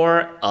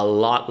Singapore a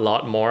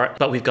lot more,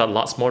 but we've got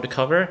lots more to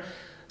cover.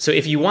 So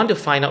if you want to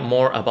find out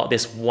more about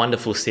this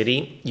wonderful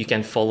city, you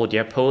can follow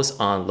their posts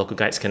on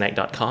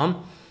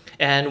localguidesconnect.com.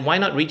 And why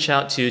not reach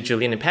out to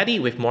Julian and Patty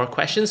with more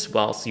questions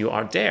whilst you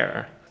are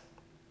there?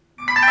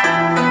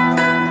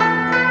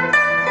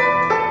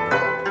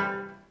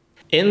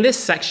 In this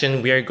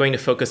section, we are going to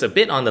focus a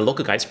bit on the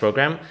Local Guides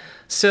program.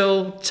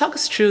 So talk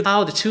us through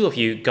how the two of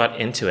you got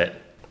into it.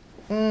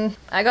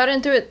 I got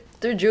into it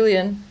through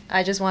Julian.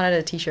 I just wanted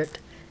a t-shirt.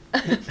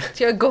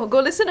 So go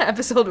listen to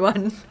episode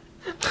 1.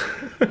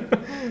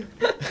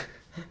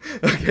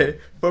 Okay,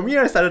 for me,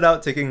 I started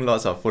out taking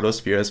lots of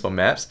photospheres for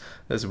maps.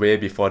 That's way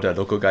before the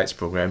Local Guides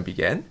program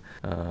began.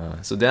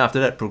 So then after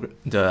that,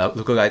 the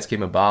Local Guides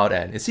came about,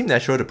 and it seemed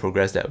natural to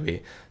progress that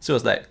way. So it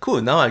was like,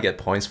 cool, now I get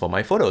points for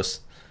my photos.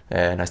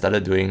 And I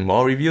started doing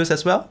more reviews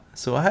as well.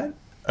 So I had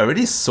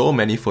already so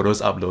many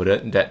photos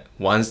uploaded that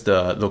once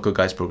the Local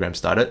Guides program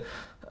started,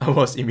 I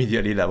was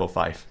immediately level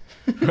 5.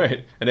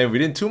 Right? And then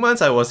within 2 months,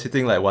 I was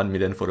hitting like 1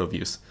 million photo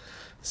views.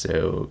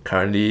 So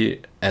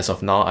currently, as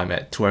of now, I'm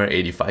at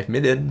 285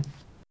 million.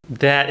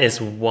 That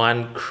is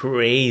one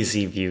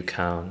crazy view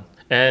count.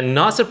 And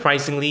not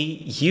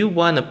surprisingly, you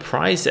won a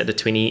prize at the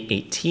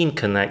 2018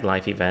 Connect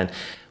Live event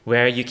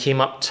where you came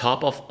up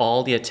top of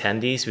all the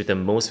attendees with the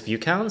most view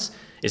counts.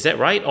 Is that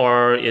right?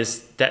 Or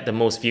is that the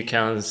most view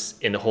counts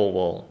in the whole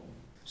world?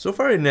 So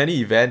far in any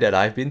event that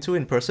I've been to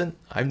in person,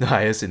 I'm the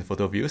highest in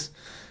photo views.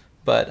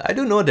 But I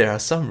do know there are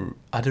some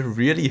other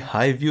really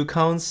high view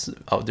counts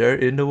out there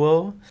in the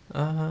world.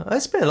 I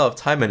spent a lot of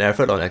time and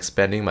effort on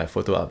expanding my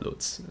photo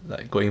uploads,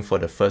 like going for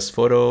the first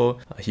photo,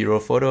 a hero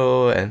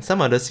photo, and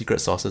some other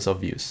secret sources of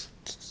views.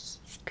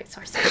 Secret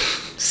source.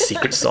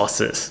 Secret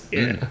sauces.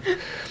 Yeah.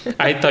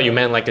 I thought you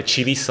meant like a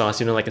chili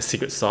sauce, like a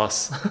secret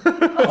sauce.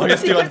 Oh, you're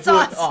still on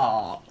Secret food?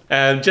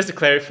 sauce. Just to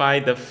clarify,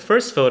 the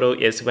first photo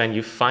is when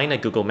you find a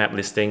Google Map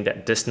listing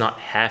that does not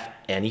have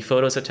any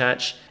photos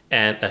attached,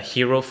 And a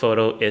hero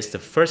photo is the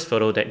first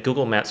photo that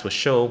Google Maps will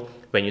show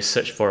when you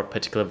search for a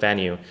particular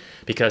venue,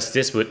 because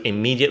this would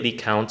immediately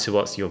count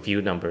towards your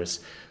view numbers.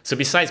 So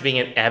besides being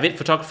an avid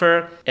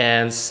photographer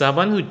and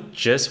someone who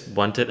just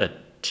wanted a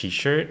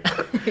t-shirt,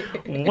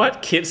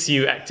 what keeps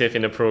you active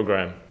in the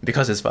program?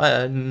 Because it's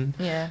fun.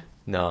 Yeah.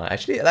 No,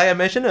 actually, like I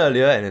mentioned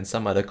earlier and in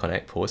some other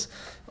Connect posts,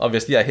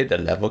 obviously I hit the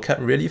level cap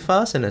really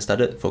fast and I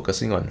started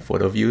focusing on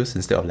photo views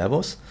instead of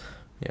levels.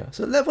 Yeah,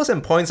 so levels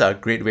and points are a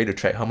great way to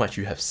track how much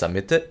you have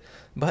submitted,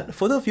 but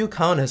photo view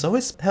count has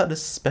always held a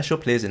special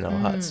place in our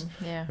hearts.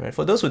 Yeah. Right?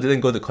 For those who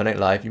didn't go to Connect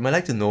Live, you might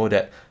like to know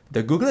that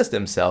the Googlers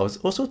themselves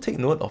also take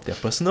note of their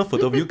personal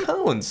photo view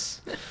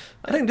counts.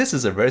 I think this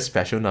is a very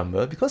special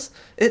number because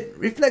it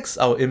reflects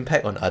our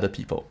impact on other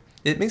people.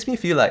 It makes me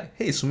feel like,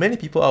 hey, so many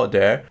people out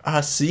there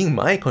are seeing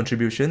my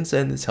contributions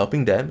and it's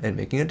helping them and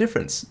making a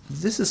difference.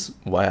 This is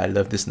why I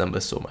love this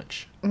number so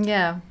much.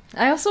 Yeah.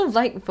 I also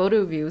like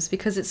photo views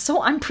because it's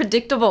so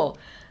unpredictable.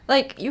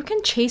 Like, you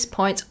can chase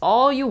points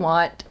all you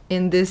want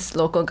in this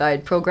local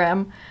guide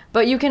program,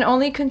 but you can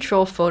only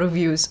control photo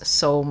views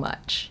so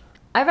much.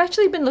 I've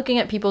actually been looking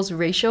at people's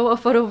ratio of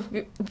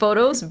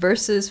photos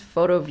versus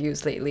photo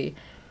views lately,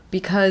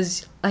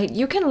 because like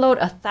you can load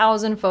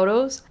 1,000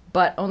 photos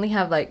but only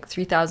have like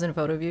 3,000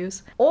 photo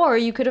views, or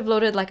you could have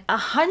loaded like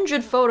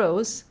 100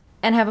 photos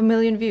and have 1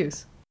 million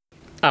views.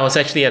 I was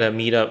actually at a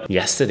meetup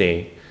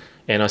yesterday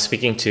and I was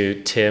speaking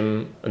to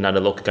Tim,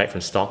 another local guide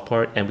from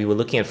Stockport, and we were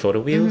looking at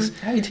photo views.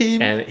 Hi,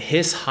 team. And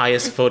his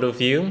highest photo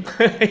view,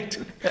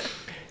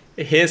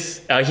 he was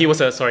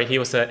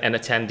an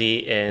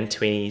attendee in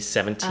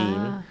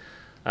 2017.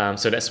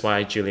 So that's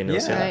why Julian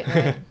knows him.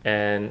 Right.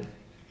 And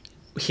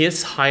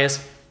his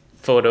highest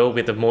photo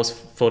with the most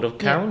photo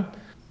count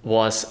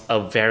was a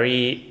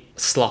very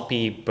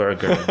sloppy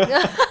burger.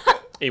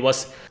 It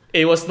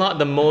was not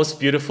the most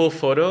beautiful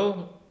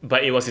photo,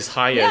 but it was his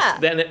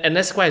highest. Yeah. And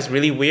that's why it's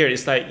really weird.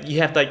 It's like you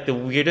have like the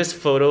weirdest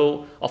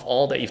photo of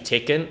all that you've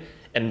taken,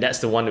 and that's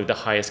the one with the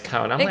highest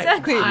count. I'm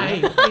Exactly.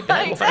 like,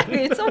 why?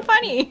 Exactly. It's so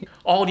funny.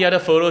 All the other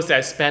photos that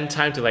I spend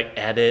time to like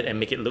edit and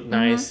make it look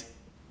nice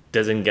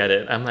doesn't get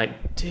it. I'm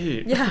like,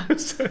 dude. Yeah.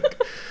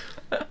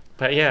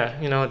 But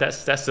yeah,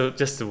 that's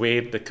just the way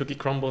the cookie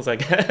crumbles, I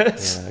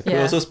guess. Yeah, I could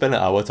also spend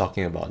an hour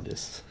talking about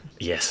this.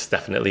 Yes,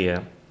 definitely.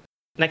 Yeah.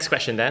 Next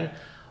question then.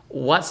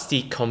 What's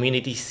the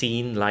community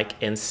scene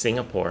like in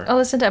Singapore? Oh,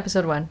 listen to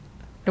episode 1.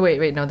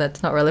 Wait, no,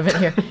 that's not relevant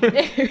here.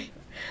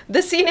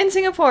 The scene in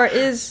Singapore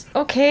is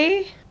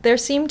okay. There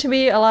seem to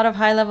be a lot of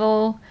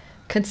high-level,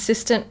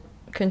 consistent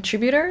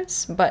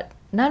contributors, but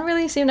none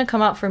really seem to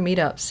come out for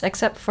meetups,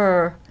 except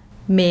for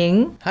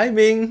Ming. Hi,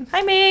 Ming.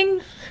 Hi,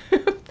 Ming!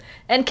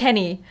 And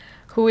Kenny,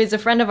 who is a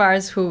friend of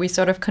ours who we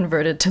sort of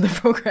converted to the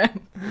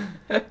program.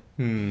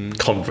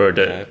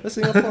 Converted. For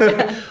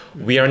Singapore.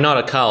 We are not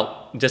a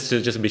cult. Just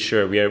to be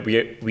sure, we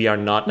are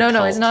not. a cult.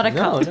 No, it's not a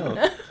cult.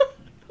 No.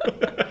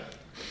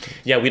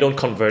 Yeah, we don't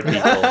convert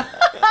people.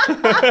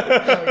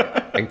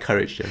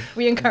 Encourage them.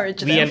 We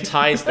encourage them. We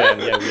entice them.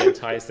 Yeah, we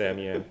entice them.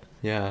 Yeah.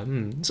 Yeah.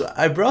 So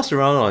I browsed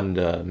around on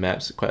the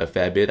maps quite a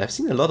fair bit. I've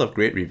seen a lot of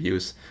great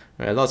reviews.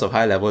 Right? Lots of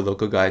high-level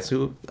local guides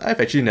who I've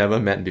actually never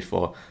met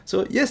before.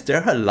 So yes,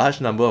 there are a large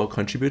number of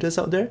contributors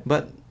out there,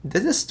 but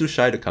they're just too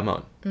shy to come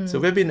out. So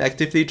we've been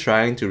actively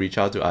trying to reach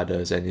out to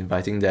others and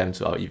inviting them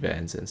to our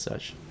events and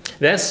such.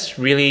 That's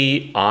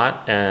really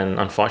odd and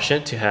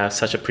unfortunate to have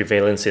such a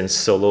prevalence in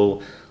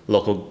solo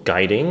local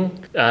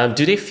guiding.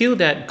 Do they feel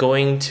that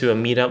going to a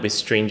meetup with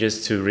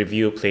strangers to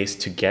review a place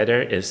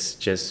together is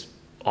just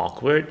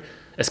awkward,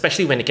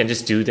 especially when you can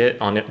just do it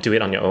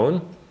on your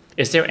own?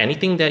 Is there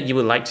anything that you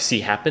would like to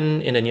see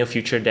happen in the near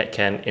future that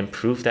can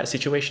improve that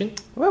situation?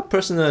 Well,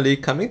 personally,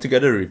 coming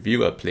together to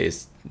review a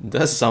place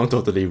does sound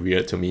totally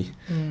weird to me.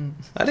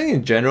 I think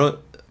in general,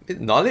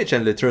 knowledge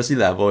and literacy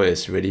level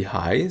is really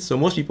high, so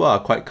most people are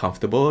quite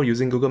comfortable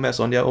using Google Maps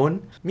on their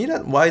own.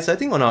 Meetup-wise, I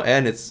think on our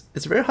end, it's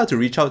very hard to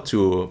reach out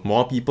to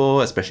more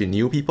people, especially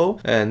new people,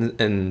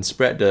 and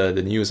spread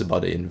the news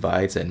about the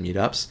invites and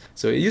meetups.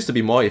 So it used to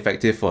be more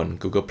effective on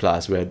Google+,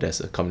 where there's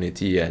a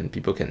community and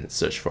people can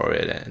search for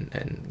it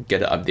and get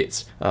the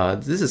updates.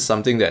 This is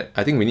something that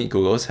I think we need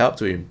Google's help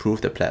to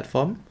improve the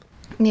platform.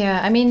 Yeah,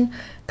 I mean,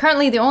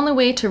 currently the only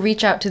way to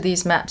reach out to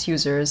these Maps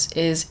users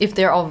is if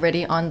they're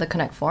already on the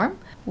Connect forum,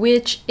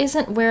 which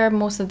isn't where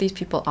most of these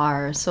people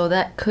are, so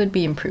that could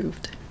be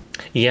improved.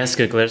 Yes,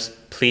 Googlers,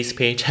 please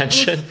pay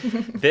attention.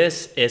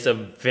 This is a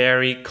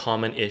very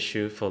common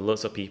issue for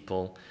lots of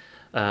people.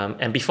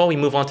 And before we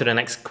move on to the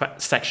next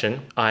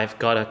section, I've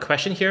got a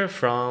question here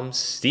from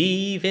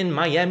Steve in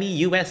Miami,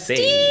 USA.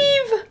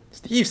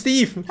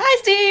 Steve! Hi,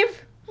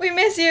 Steve! We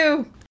miss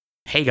you!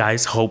 Hey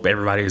guys, hope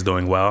everybody is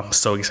doing well. I'm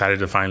so excited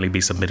to finally be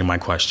submitting my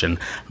question.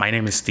 My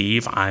name is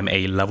Steve. I'm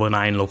a level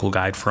 9 local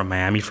guide from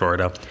Miami,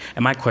 Florida.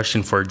 And my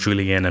question for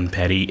Julian and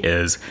Petty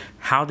is,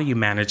 how do you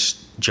manage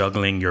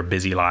juggling your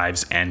busy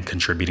lives and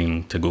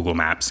contributing to Google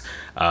Maps?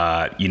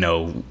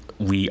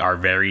 We are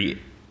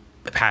very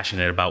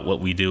passionate about what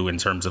we do in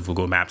terms of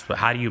Google Maps, but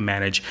how do you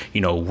manage,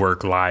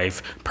 work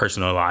life,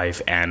 personal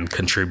life, and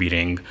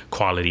contributing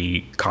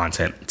quality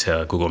content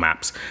to Google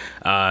Maps?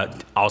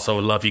 Also,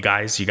 love you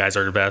guys. You guys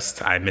are the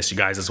best. I miss you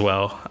guys as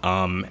well.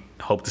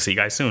 Hope to see you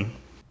guys soon.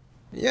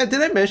 Yeah,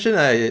 did I mention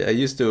I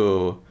used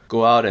to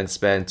go out and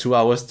spend 2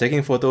 hours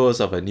taking photos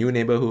of a new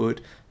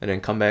neighborhood and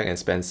then come back and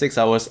spend 6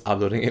 hours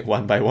uploading it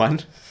one by one?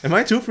 Am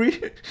I too free?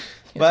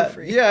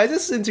 But yeah, I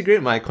just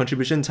integrate my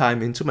contribution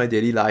time into my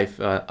daily life,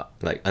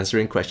 like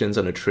answering questions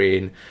on the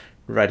train,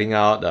 writing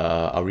out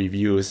our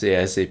reviews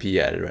ASAP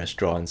at a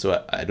restaurant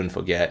so I don't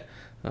forget.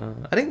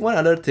 I think one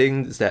other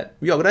thing is that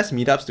we organize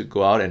meetups to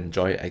go out and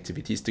enjoy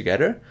activities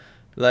together.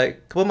 Like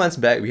a couple months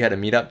back, we had a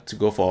meetup to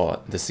go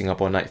for the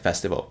Singapore Night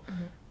Festival.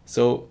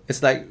 So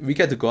it's like we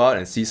get to go out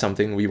and see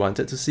something we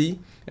wanted to see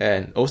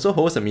and also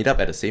host a meetup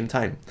at the same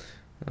time.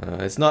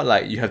 It's not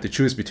like you have to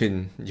choose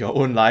between your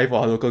own life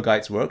or local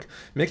guide's work.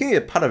 Making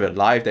it part of your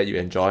life that you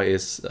enjoy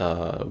is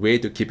a way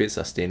to keep it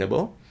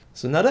sustainable.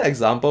 So another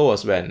example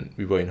was when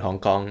we were in Hong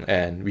Kong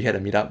and we had a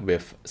meetup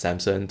with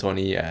Samson,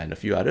 Tony, and a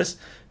few others.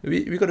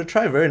 We got to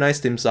try very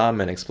nice dim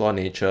sum and explore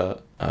nature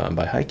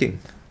by hiking.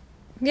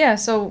 Yeah,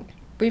 so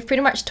we've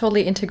pretty much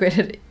totally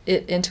integrated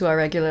it into our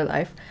regular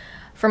life.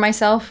 For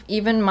myself,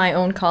 even my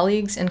own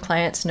colleagues and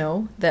clients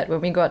know that when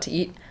we go out to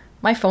eat,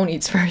 my phone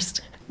eats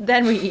first.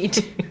 Then we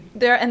eat.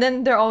 And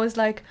then they're always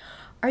like,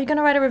 are you going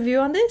to write a review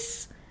on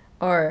this?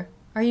 Or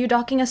are you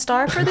docking a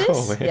star for this?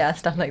 Oh, yeah,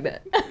 stuff like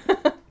that.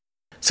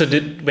 So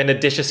when the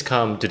dishes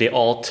come, do they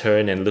all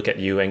turn and look at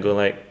you and go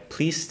like,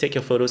 please take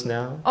your photos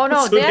now? Oh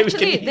no, So they that we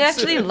can eat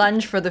actually soon?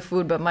 lunge for the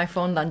food, but my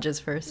phone lunges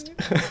first.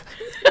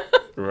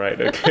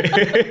 Right,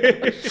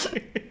 okay.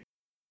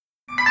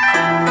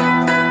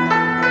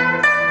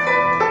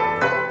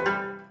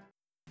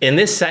 In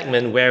this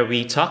segment where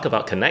we talk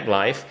about Connect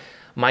Live,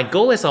 my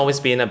goal has always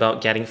been about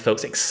getting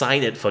folks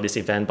excited for this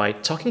event by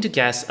talking to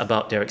guests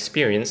about their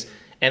experience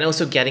and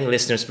also getting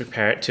listeners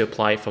prepared to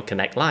apply for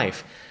Connect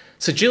Live.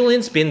 So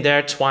Julian's been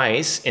there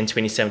twice in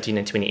 2017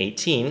 and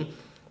 2018,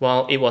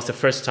 while it was the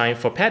first time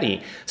for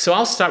Patty. So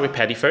I'll start with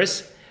Patty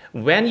first.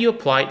 When you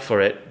applied for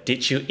it,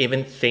 did you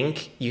even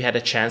think you had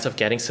a chance of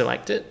getting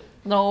selected?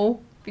 No,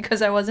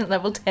 because I wasn't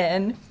level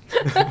 10.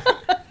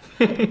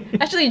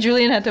 Actually,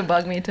 Julian had to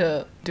bug me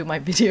to do my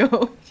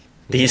video.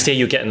 Did he say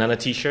you get another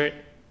t-shirt?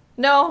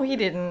 No, he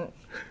didn't.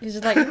 He's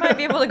just like, you might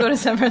be able to go to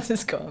San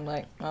Francisco. I'm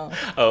like, oh.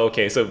 Oh,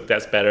 okay, so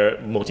that's better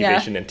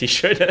motivation than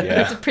t-shirt.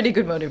 It's a pretty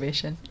good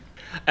motivation.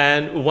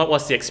 And what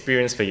was the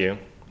experience for you?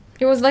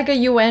 It was like a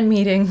UN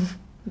meeting.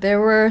 There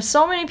were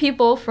so many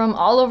people from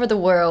all over the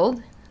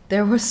world.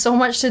 There was so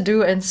much to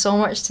do and so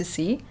much to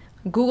see.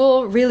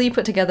 Google really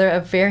put together a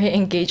very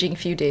engaging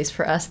few days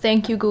for us.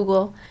 Thank you,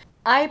 Google.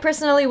 I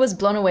personally was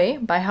blown away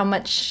by how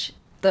much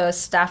the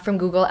staff from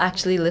Google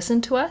actually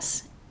listened to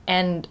us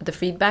and the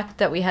feedback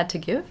that we had to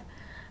give.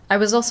 I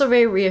was also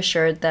very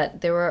reassured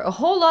that there were a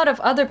whole lot of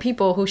other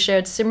people who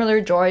shared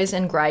similar joys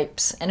and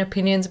gripes and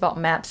opinions about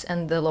maps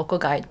and the local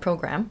guide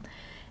program.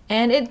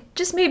 And it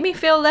just made me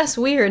feel less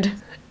weird.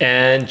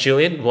 And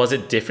Julian, was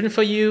it different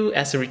for you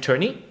as a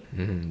returnee?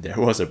 There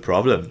was a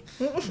problem.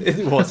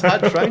 It was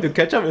hard trying to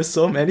catch up with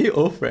so many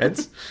old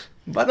friends,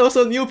 but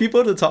also new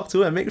people to talk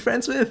to and make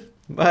friends with.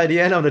 By the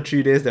end of the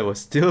 3 days, there were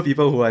still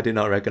people who I did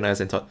not recognize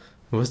and thought,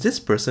 was this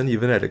person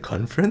even at a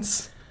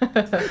conference?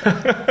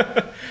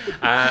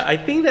 I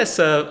think that's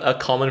a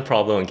common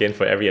problem again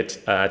for every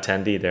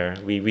attendee there.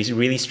 We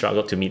really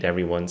struggled to meet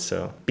everyone.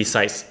 So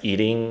besides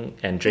eating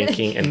and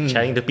drinking and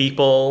chatting to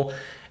people,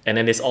 and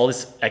then there's all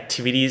these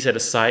activities at the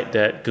side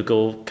that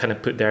Google kind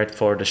of put there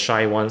for the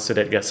shy ones so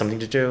that they got something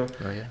to do.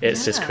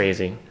 It's just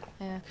crazy.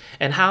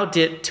 And how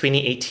did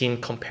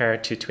 2018 compare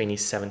to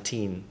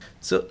 2017?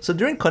 So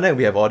during Connect,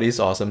 we have all these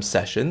awesome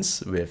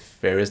sessions with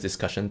various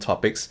discussion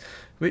topics,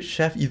 which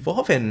have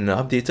evolved and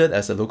updated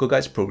as the Local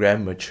Guides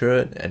program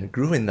matured and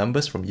grew in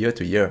numbers from year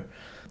to year.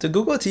 The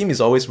Google team is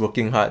always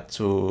working hard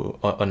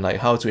on like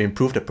how to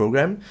improve the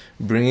program,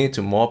 bringing it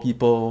to more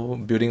people,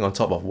 building on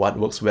top of what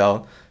works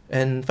well,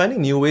 and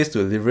finding new ways to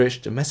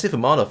leverage the massive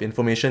amount of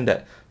information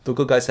that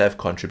local guides have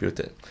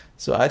contributed.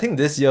 So I think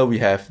this year we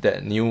have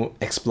that new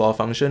Explore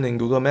function in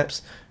Google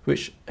Maps,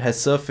 which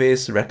has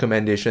surfaced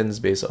recommendations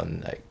based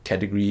on like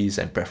categories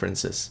and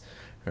preferences,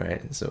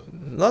 right? So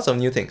lots of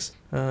new things.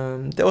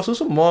 There was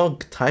also more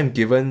time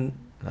given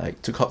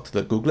like to talk to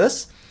the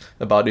Googlers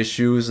about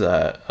issues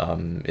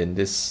in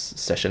this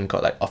session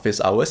called like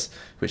Office Hours,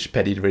 which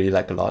Patty really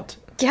liked a lot.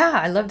 Yeah,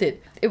 I loved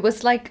it. It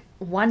was like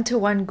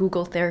one-to-one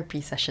Google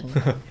therapy session.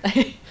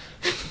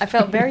 I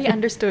felt very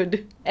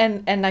understood.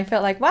 And I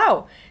felt like,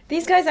 wow,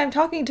 these guys I'm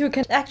talking to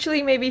can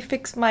actually maybe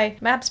fix my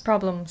maps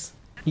problems.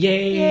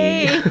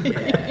 Yay!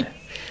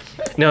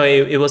 No,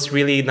 it was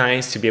really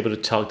nice to be able to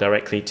talk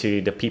directly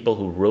to the people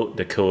who wrote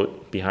the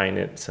code behind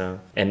it. So,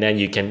 and then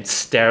you can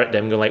stare at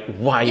them and go like,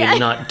 why are you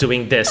not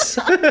doing this?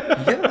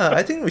 Yeah,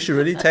 I think we should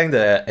really thank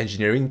the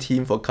engineering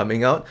team for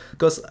coming out,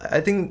 because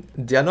I think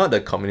they're not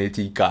the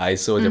community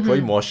guys, so they're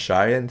probably more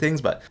shy and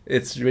things, but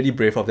it's really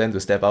brave of them to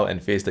step out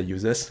and face the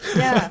users.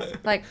 Yeah,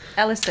 like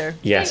Alistair.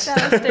 Yes.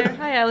 Thanks, Alistair.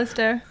 Hi,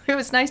 Alistair. It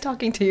was nice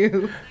talking to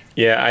you.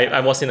 Yeah, I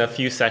was in a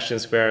few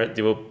sessions where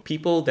there were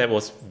people that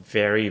was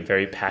very,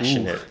 very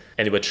passionate.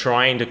 And they were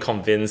trying to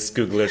convince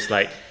Googlers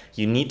like,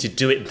 you need to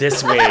do it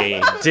this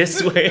way,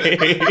 this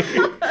way.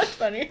 That's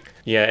funny.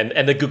 Yeah,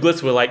 and the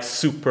Googlers were like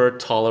super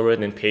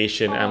tolerant and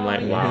patient. I'm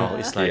like, wow,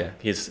 it's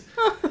like he's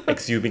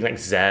exuding like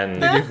Zen.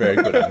 They give very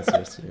good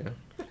answers.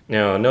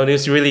 Yeah. No, it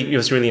was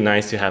really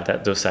nice to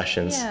have those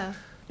sessions. Yeah.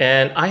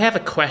 And I have a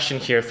question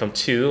here from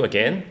Tu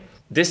again.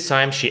 This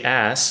time she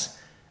asks,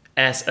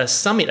 as a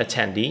summit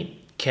attendee,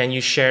 can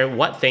you share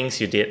what things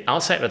you did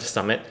outside of the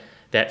summit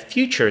that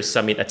future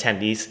summit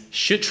attendees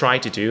should try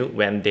to do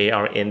when they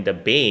are in the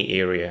Bay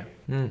Area?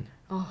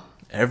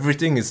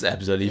 Everything is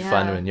absolutely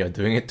fun Yeah. when you're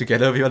doing it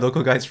together with your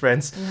local guys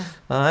friends.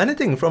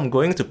 Anything from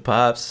going to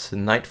pubs,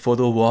 night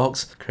photo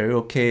walks,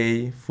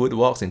 karaoke, food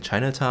walks in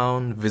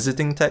Chinatown,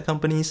 visiting tech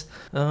companies.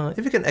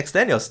 If you can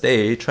extend your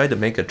stay, try to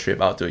make a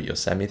trip out to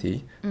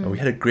Yosemite. We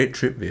had a great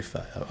trip with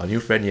our new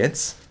friend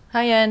Jens.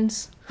 Hi,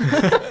 Jens.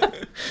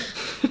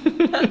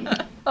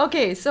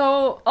 Okay,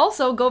 so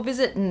also go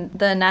visit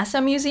the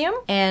NASA Museum,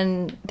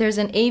 and there's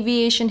an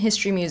aviation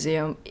history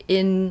museum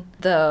in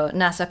the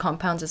NASA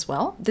compounds as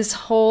well. This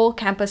whole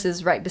campus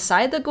is right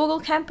beside the Google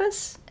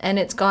campus, and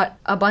it's got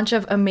a bunch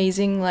of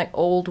amazing like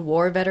old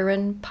war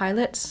veteran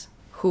pilots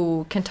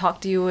who can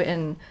talk to you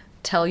and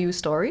tell you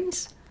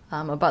stories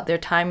about their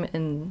time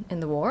in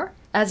the war.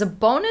 As a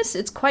bonus,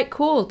 it's quite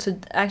cool to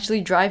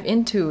actually drive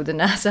into the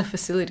NASA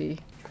facility.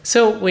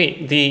 So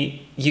wait,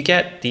 you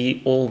get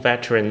the old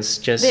veterans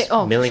just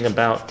milling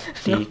about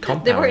the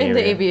compound They were in the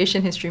area.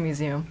 Aviation History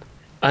Museum.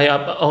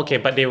 Okay,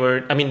 but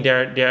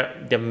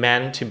they're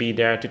meant to be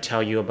there to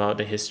tell you about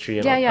the history.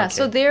 Yeah. Okay.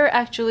 So they're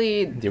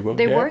actually They work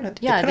they there? worked. They're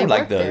Yeah, kind they of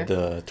like worked there.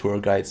 the tour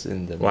guides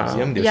in the Wow.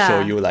 museum. They'll Yeah. show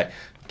you like,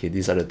 okay,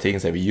 these are the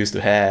things that we used to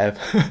have.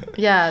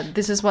 Yeah,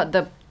 this is what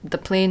the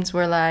planes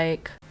were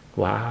like.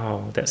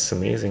 Wow, that's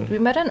amazing. We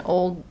met an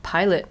old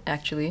pilot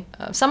actually.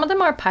 Some of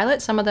them are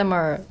pilots, some of them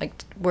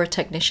were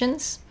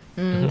technicians.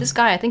 This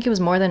guy, I think he was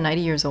more than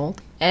 90 years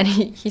old, and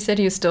he said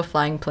he was still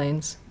flying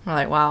planes. We're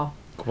like, wow.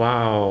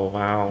 Wow,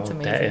 That's that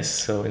amazing. is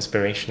so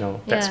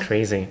inspirational. That's Yeah.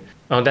 crazy.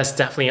 Oh, that's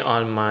definitely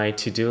on my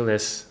to-do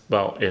list.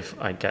 Well, if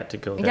I get to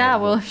go there, Yeah,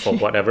 well, for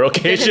whatever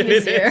occasion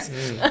this it year. is,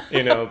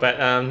 but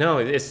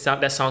no,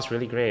 that sounds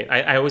really great.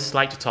 I always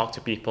like to talk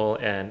to people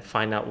and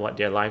find out what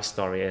their life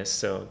story is.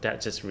 So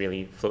that just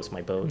really floats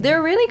my boat.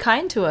 They're really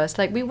kind to us.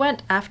 Like we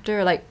went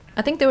after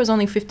I think there was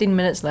only 15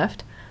 minutes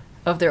left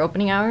of their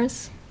opening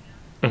hours.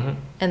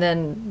 And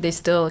then they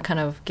still kind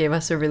of gave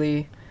us a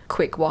really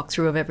quick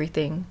walkthrough of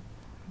everything,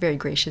 very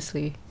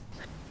graciously.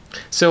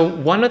 So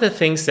one of the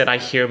things that I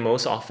hear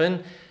most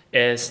often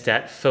is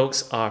that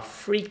folks are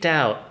freaked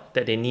out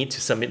that they need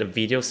to submit a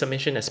video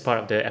submission as part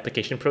of the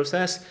application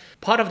process.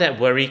 Part of that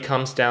worry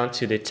comes down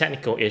to the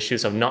technical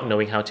issues of not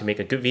knowing how to make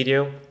a good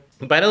video,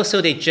 but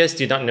also they just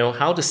do not know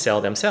how to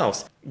sell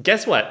themselves.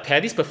 Guess what?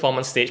 Paddy's performed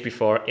on stage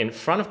before in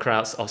front of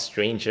crowds of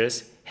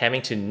strangers,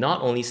 having to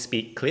not only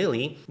speak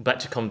clearly, but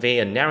to convey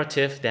a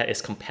narrative that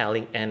is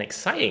compelling and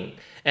exciting.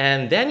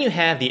 And then you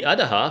have the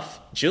other half,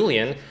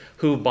 Julian,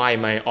 who by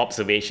my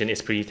observation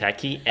is pretty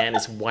techy and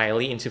is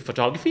wildly into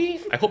photography.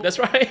 I hope that's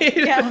right.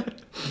 Yeah.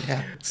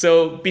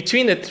 So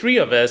between the three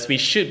of us, we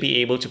should be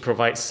able to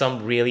provide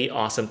some really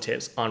awesome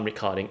tips on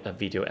recording a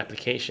video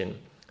application.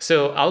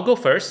 So I'll go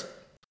first.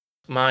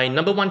 My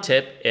number one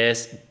tip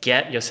is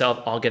get yourself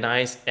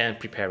organized and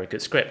prepare a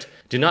good script.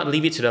 Do not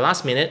leave it to the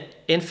last minute.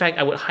 In fact,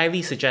 I would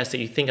highly suggest that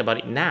you think about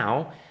it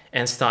now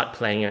and start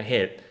planning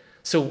ahead.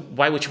 So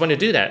why would you want to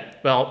do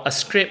that? Well, a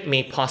script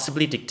may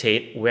possibly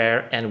dictate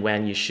where and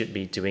when you should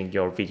be doing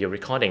your video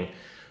recording.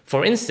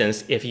 For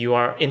instance, if you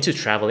are into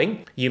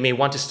traveling, you may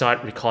want to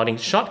start recording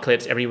short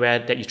clips everywhere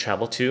that you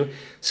travel to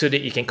so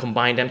that you can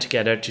combine them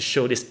together to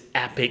show this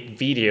epic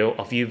video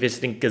of you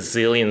visiting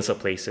gazillions of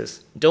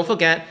places. Don't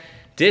forget,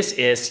 this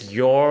is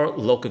your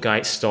local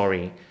guide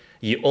story.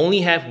 You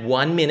only have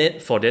 1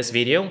 minute for this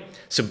video,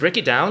 so break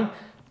it down.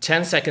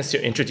 10 seconds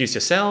to introduce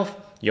yourself,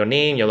 your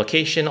name, your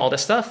location, all that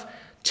stuff.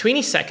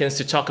 20 seconds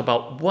to talk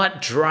about what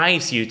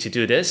drives you to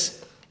do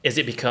this. Is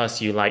it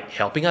because you like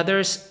helping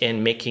others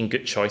and making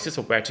good choices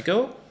of where to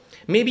go?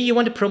 Maybe you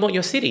want to promote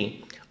your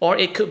city. Or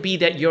it could be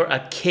that you're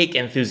a cake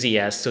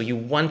enthusiast, so you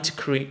want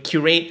to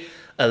curate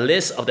a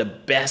list of the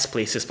best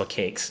places for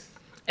cakes.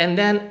 And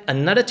then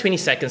another 20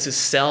 seconds to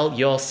sell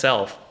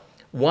yourself.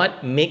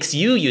 What makes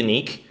you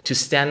unique to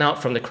stand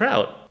out from the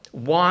crowd?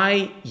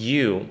 Why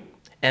you?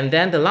 And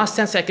then the last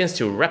 10 seconds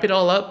to wrap it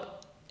all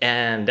up,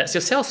 and that's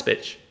your sales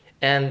pitch.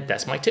 And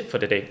that's my tip for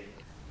the day.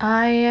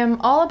 I am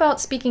all about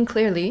speaking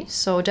clearly,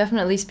 so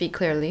definitely speak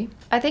clearly.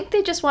 I think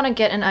they just want to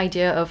get an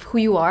idea of who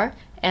you are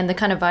and the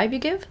kind of vibe you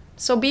give.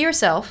 So be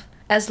yourself.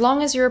 as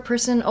long as you're a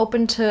person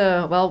open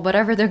to, well,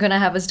 whatever they're gonna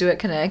have us do at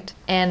Connect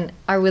and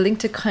are willing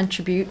to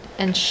contribute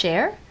and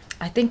share,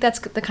 I think that's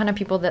the kind of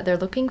people that they're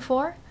looking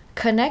for.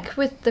 Connect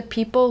with the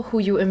people who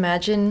you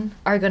imagine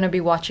are gonna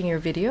be watching your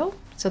video.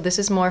 So this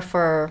is more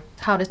for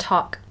how to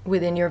talk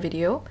within your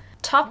video.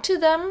 Talk to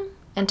them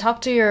and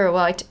talk to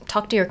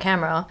your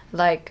camera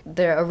like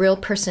they're a real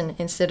person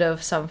instead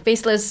of some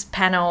faceless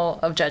panel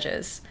of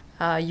judges.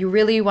 You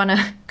really want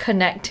to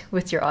connect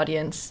with your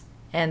audience.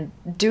 And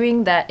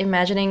doing that,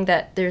 imagining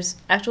that there's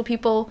actual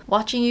people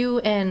watching you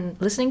and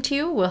listening to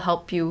you will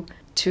help you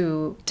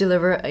to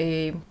deliver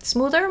a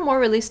smoother, more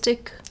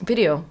realistic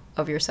video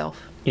of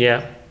yourself.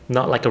 Yeah,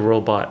 not like a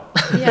robot.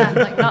 Yeah,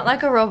 like not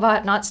like a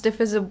robot, not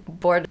stiff as a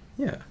board.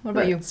 Yeah. What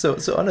about you? So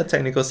on the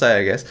technical side,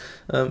 I guess,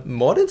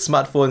 modern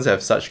smartphones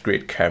have such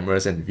great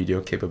cameras and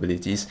video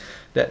capabilities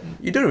that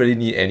you don't really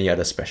need any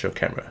other special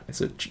camera.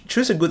 So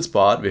choose a good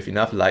spot with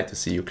enough light to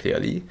see you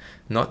clearly,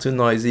 not too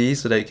noisy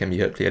so that you can be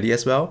heard clearly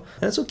as well,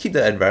 and also keep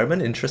the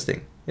environment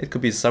interesting. It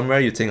could be somewhere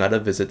you think other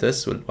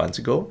visitors would want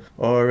to go,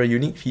 or a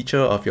unique feature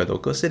of your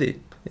local city.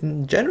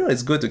 In general,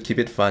 it's good to keep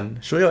it fun,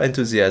 show your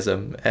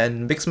enthusiasm,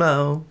 and big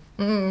smile.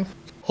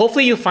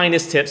 Hopefully you find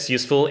these tips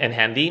useful and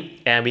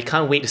handy, and we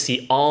can't wait to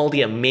see all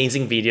the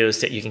amazing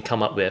videos that you can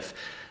come up with.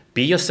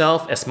 Be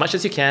yourself as much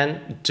as you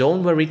can,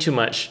 don't worry too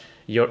much,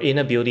 your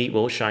inner beauty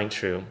will shine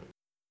through.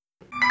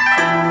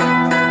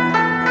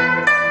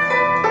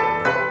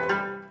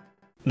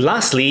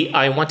 Lastly,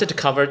 I wanted to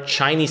cover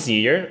Chinese New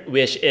Year,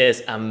 which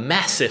is a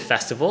massive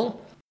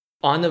festival.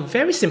 On a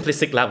very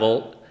simplistic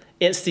level,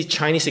 it's the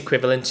Chinese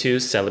equivalent to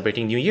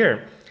celebrating New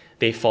Year.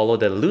 They follow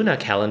the lunar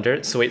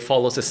calendar, so it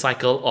follows the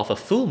cycle of a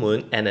full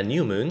moon and a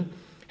new moon.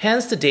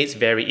 Hence, the dates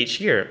vary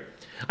each year.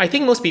 I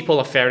think most people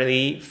are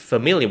fairly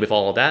familiar with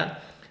all of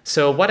that.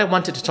 So what I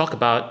wanted to talk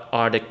about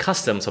are the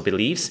customs or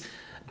beliefs,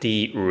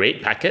 the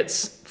red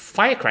packets,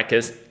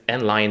 firecrackers,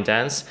 and lion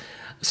dance.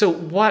 So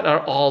what are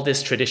all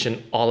this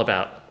tradition all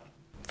about?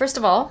 First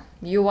of all,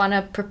 you want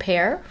to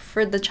prepare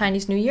for the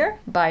Chinese New Year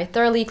by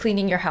thoroughly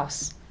cleaning your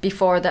house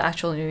before the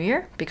actual New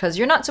Year, because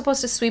you're not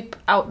supposed to sweep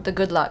out the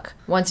good luck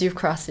once you've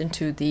crossed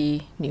into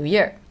the New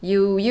Year.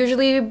 You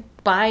usually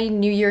buy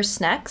New Year's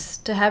snacks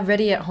to have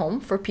ready at home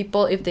for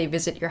people if they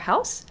visit your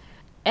house.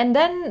 And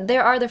then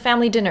there are the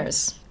family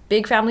dinners,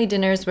 big family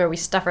dinners where we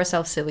stuff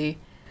ourselves silly.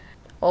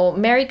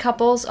 Married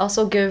couples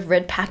also give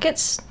red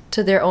packets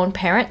to their own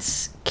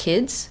parents,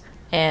 kids,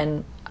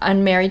 and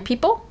unmarried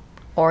people,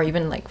 or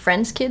even like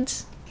friends'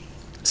 kids.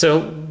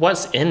 So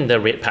what's in the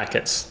red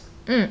packets?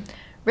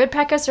 Red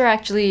packets are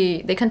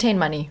actually, they contain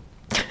money.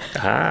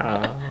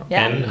 Ah,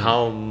 Yeah. and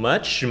how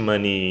much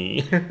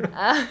money?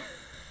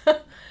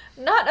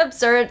 Not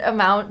absurd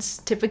amounts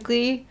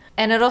typically,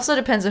 and it also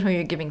depends on who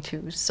you're giving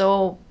to.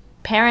 So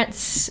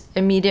parents,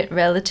 immediate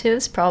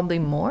relatives, probably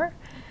more.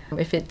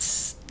 If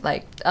it's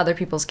like other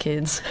people's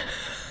kids.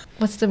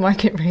 What's the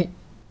market rate?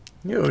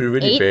 It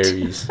really 8?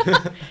 varies.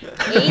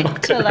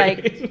 8 to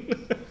like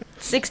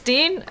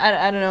 16?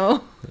 I don't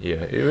know. Yeah,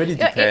 it really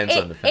depends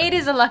on the family. 8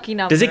 is a lucky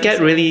number. Does it get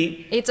so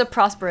really... It's a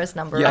prosperous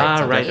number. Yeah, right? Ah,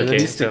 So right, definitely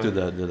okay, stick so-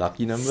 to the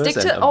lucky numbers Stick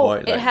and to,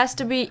 avoid it has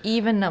to be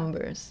even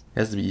numbers.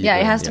 has to be even. Yeah,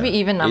 it has to be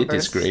even 8 is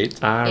numbers. great.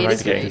 Ah, 8 right,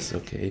 is okay. great. It's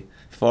okay.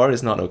 4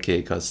 is not okay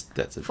because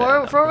that's a bad 4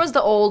 number. was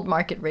the old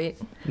market rate.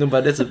 No,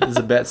 but it's a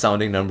bad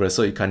sounding number,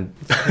 so you can't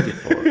get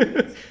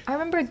 4. I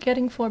remember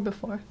getting 4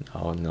 before.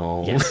 Oh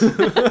no. Yes. I've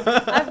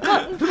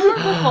gotten 4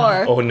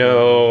 before. Oh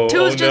no.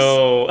 Two is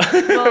oh just-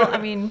 no. Well, I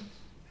mean,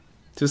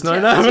 Two's not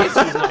enough. Two's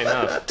not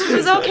enough.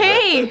 it's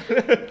okay.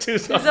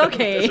 Two's It's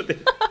okay.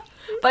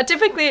 But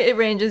typically it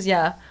ranges,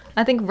 yeah.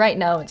 I think right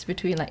now it's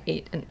between like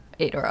 8 and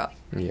 8 or up.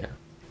 Yeah.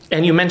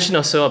 And you mentioned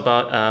also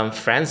about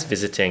friends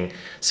visiting.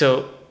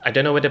 So I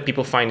don't know whether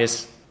people find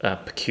this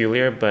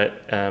peculiar, but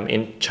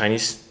in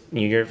Chinese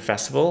New Year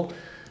festival,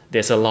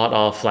 there's a lot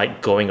of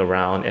like going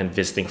around and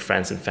visiting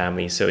friends and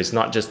family. So it's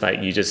not just like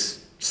you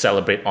just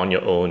celebrate on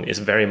your own. It's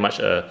very much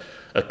a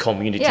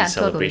community Yeah,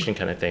 celebration totally.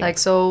 kind of thing. Like,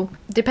 so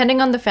depending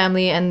on the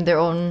family and their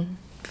own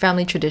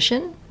family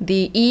tradition,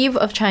 the eve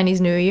of Chinese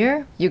New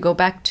Year, you go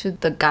back to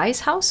the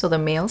guy's house, so the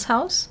male's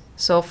house.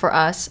 So for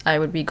us, I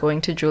would be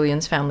going to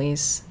Julian's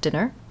family's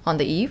dinner on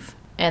the eve.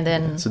 And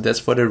then, So that's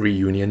for the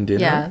reunion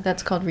dinner. yeah,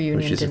 that's called reunion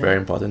which is dinner. a very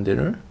important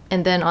dinner.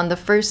 And then on the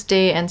first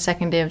day and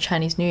second day of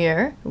Chinese New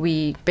Year,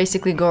 we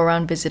basically go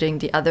around visiting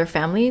the other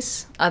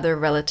families, other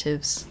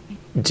relatives.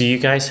 Do you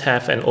guys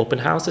have an open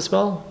house as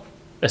well?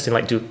 As in,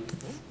 like, do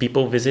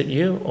people visit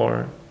you,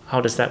 or how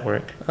does that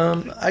work?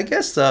 I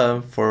guess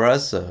for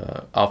us,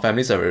 our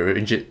families are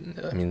arranged,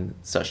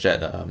 such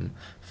that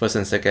first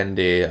and second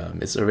day,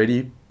 it's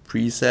already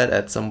preset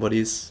at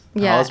somebody's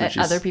Yeah, house, at which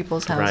is other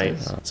people's Right.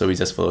 houses. so we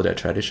just follow that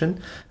tradition,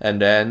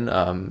 and then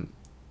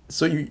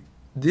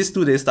these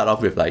 2 days start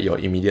off with like your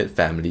immediate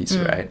families,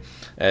 right?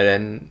 And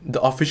then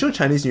the official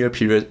Chinese New Year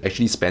period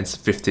actually spans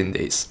 15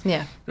 days,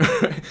 Yeah.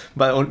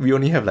 but we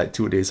only have like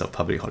 2 days of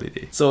public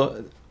holiday.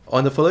 So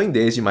on the following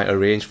days, you might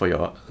arrange for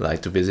your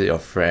to visit your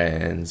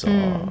friends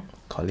or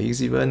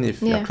colleagues, even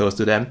if Yeah. you're close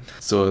to them.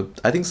 So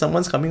I think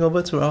someone's coming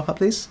over to our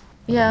place.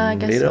 Yeah, I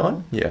guess later so.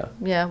 on. Yeah.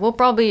 Yeah, we'll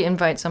probably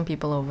invite some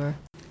people over.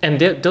 And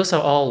those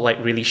are all like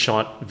really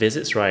short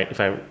visits, right? If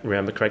I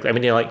remember correctly. I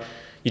mean, they're like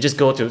you just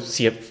go to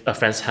see a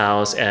friend's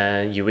house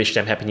and you wish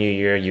them Happy New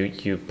Year.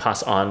 You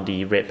pass on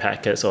the red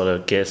packets or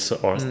the gifts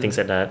or things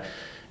like that,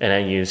 and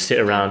then you sit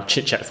around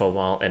chit chat for a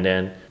while, and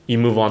then you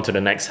move on to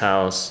the next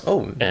house.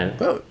 Oh, and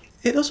well,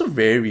 it also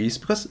varies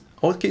because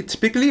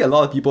typically a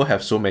lot of people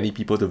have so many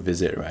people to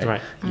visit, right?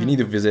 Right. You need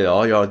to visit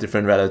all your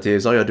different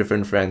relatives, all your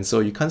different friends,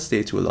 so you can't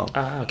stay too long.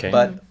 Okay.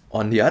 But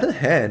on the other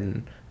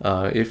hand,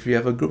 if you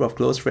have a group of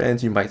close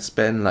friends, you might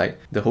spend like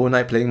the whole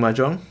night playing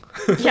mahjong.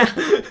 Yeah.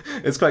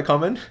 It's quite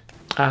common.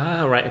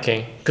 Right,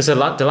 okay. Because the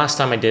last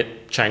time I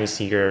did Chinese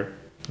New Year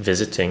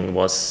visiting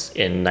was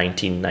in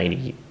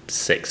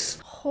 1996.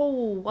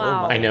 Oh,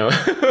 wow. I know.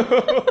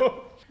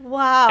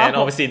 Wow. And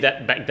obviously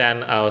that back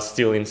then I was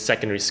still in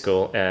secondary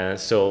school, and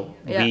so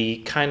we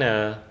kind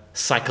of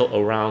cycle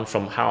around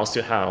from house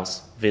to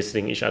house,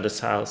 visiting each other's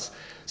house.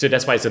 So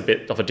that's why it's a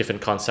bit of a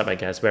different concept, I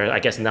guess, where I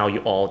guess now you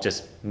all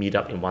just meet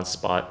up in one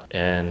spot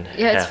and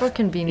Yeah, it's for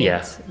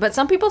convenience. Yeah. But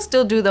some people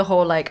still do the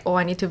whole like, oh,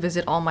 I need to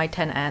visit all my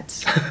 10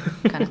 aunts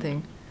kind of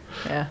thing.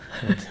 Yeah.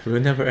 It will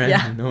never end.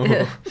 Yeah.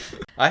 No.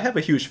 I have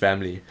a huge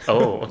family.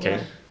 Oh,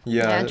 okay.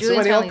 Yeah, so Julian's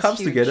when it all family's comes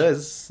huge. together,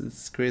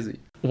 it's crazy.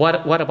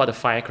 What about the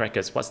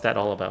firecrackers? What's that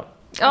all about?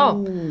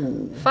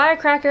 Oh,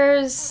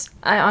 firecrackers,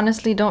 I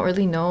honestly don't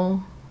really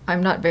know.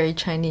 I'm not very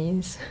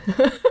Chinese.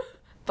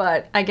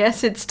 But I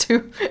guess it's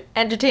to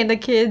entertain the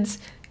kids,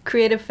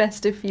 create a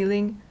festive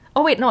feeling.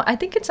 Oh wait, no, I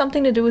think it's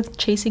something to do with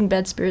chasing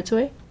bad spirits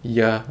away.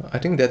 Yeah, I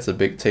think that's a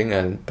big thing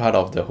and part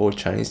of the whole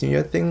Chinese New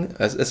Year thing.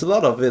 As a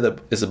lot of it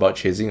is about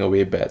chasing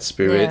away bad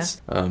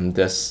spirits. I think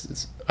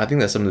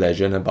there's some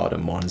legend about a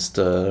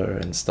monster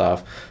and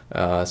stuff.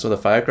 So the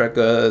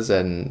firecrackers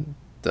and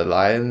the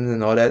lion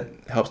and all that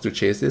helps to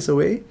chase this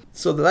away.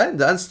 So the lion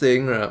dance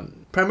thing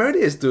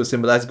primarily is to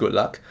symbolize good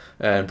luck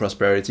and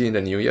prosperity in the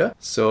new year.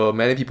 So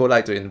many people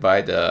like to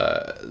invite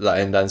the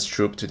lion dance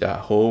troupe to their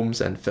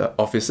homes and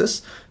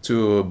offices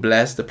to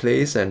bless the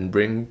place and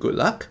bring good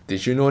luck.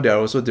 Did you know there are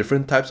also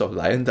different types of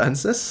lion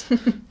dances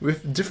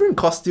with different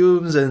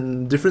costumes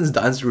and different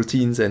dance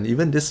routines, and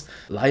even this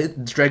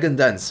lion dragon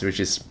dance, which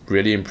is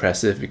really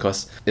impressive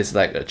because it's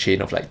like a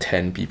chain of like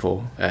 10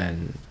 people,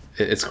 and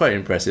it's quite an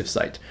impressive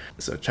sight.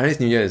 So Chinese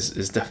New Year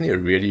is definitely a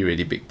really,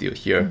 really big deal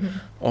here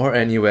or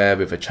anywhere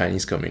with a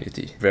Chinese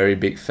community. Very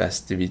big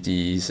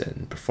festivities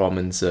and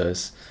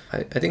performances.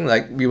 I think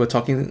like we were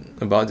talking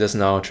about just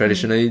now,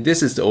 traditionally,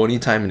 this is the only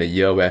time in the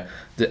year where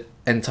the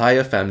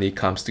entire family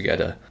comes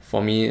together.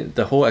 For me,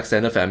 the whole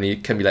extended family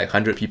can be like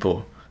 100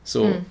 people.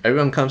 So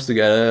everyone comes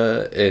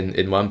together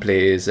in one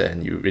place,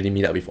 and you really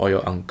meet up with all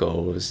your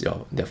uncles,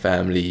 their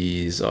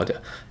families, or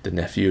the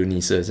nephew,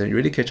 nieces, and you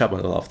really catch up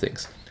on a lot of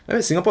things. I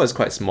mean, Singapore is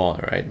quite small,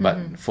 right?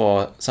 But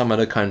for some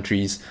other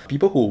countries,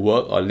 people who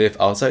work or live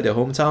outside their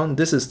hometown,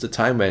 this is the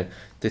time when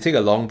they take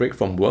a long break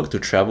from work to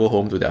travel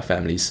home to their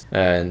families.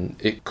 And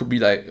it could be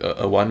like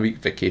a 1 week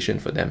vacation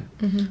for them.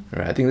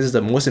 Right? I think this is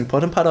the most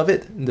important part of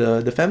it,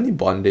 the family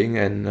bonding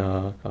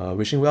and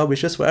wishing well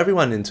wishes for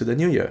everyone into the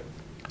new year.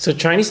 So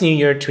Chinese New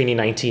Year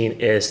 2019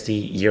 is the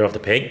Year of the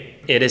Pig.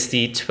 It is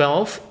the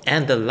 12th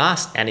and the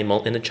last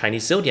animal in the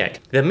Chinese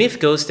zodiac. The myth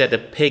goes that the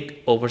pig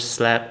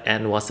overslept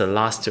and was the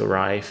last to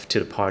arrive to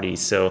the party,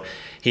 so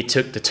he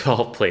took the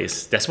 12th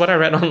place. That's what I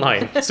read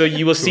online. So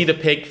you will see the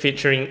pig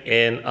featuring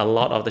in a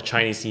lot of the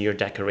Chinese New Year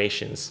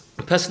decorations.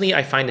 Personally,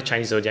 I find the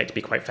Chinese zodiac to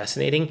be quite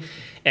fascinating,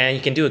 and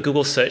you can do a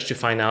Google search to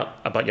find out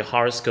about your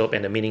horoscope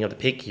and the meaning of the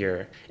pig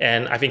year.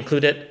 And I've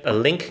included a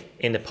link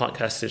in the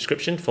podcast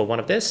description for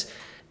one of this.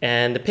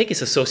 And the pig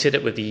is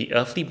associated with the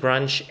earthly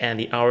brunch and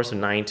the hours of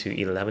 9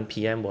 to 11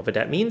 p.m., whatever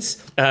that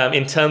means.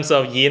 In terms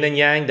of yin and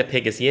yang, the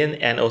pig is yin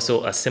and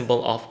also a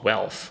symbol of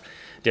wealth.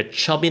 Their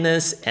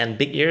chubbiness and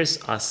big ears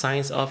are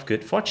signs of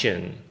good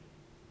fortune.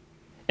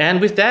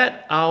 And with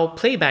that, I'll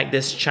play back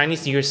this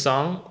Chinese New Year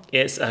song.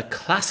 It's a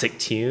classic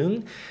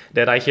tune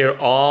that I hear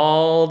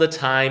all the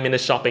time in the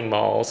shopping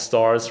malls,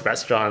 stores,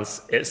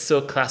 restaurants. It's so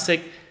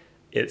classic,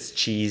 it's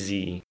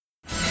cheesy.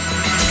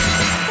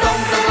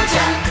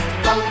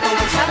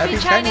 Happy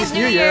Chinese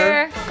New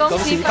Year! 恭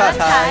喜发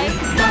财!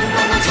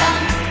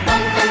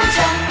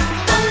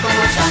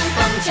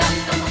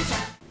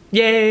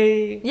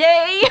 Yay!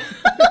 Yay!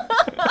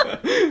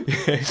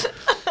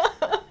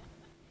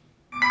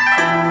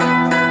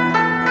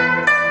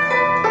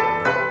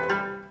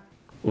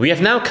 We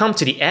have now come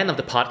to the end of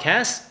the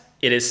podcast.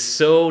 It is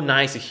so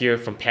nice to hear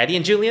from Patty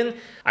and Julian.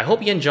 I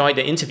hope you enjoyed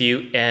the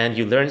interview and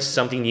you learned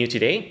something new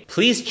today.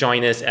 Please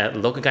join us at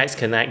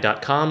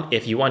localguidesconnect.com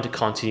if you want to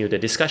continue the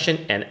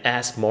discussion and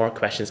ask more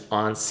questions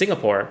on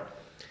Singapore.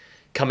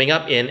 Coming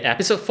up in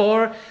episode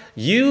 4,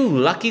 you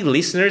lucky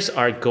listeners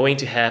are going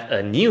to have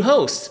a new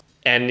host.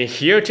 And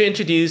here to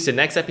introduce the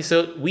next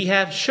episode, we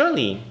have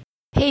Shirley.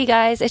 Hey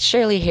guys, it's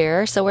Shirley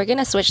here. So we're going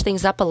to switch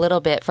things up a little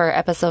bit for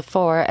episode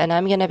 4, and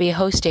I'm going to be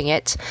hosting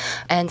it.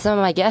 And some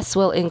of my guests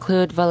will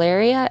include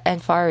Valeria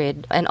and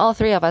Farid. And all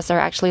three of us are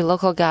actually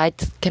Local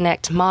Guides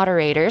Connect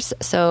moderators.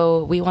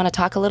 So we want to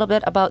talk a little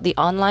bit about the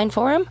online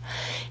forum.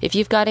 If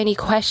you've got any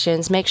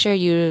questions, make sure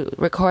you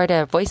record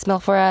a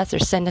voicemail for us or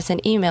send us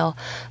an email.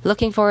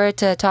 Looking forward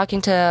to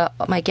talking to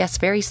my guests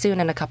very soon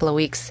in a couple of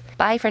weeks.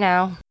 Bye for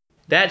now.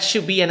 That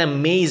should be an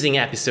amazing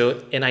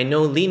episode, and I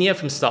know Linnea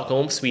from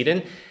Stockholm,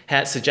 Sweden,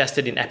 had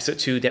suggested in episode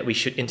 2 that we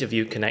should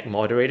interview Connect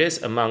moderators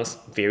amongst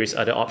various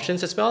other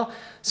options as well.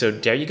 So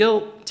there you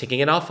go, taking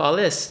it off our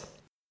list.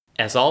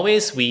 As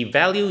always, we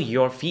value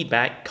your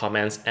feedback,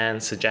 comments,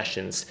 and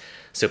suggestions.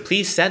 So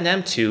please send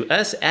them to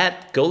us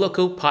at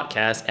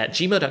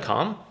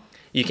golocopodcast@gmail.com.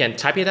 You can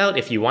type it out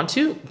if you want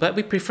to, but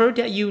we prefer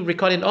that you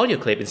record an audio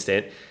clip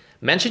instead.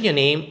 Mention your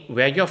name,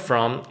 where you're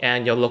from,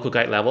 and your local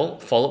guide level,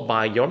 followed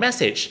by your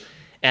message.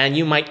 And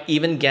you might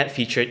even get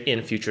featured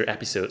in future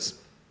episodes.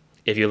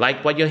 If you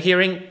like what you're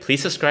hearing,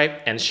 please subscribe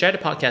and share the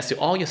podcast to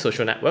all your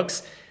social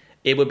networks.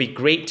 It would be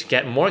great to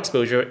get more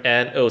exposure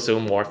and also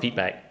more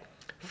feedback.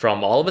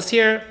 From all of us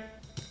here,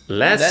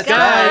 let's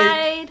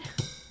guide!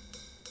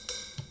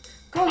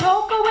 Go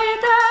local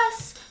with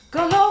us.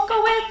 Go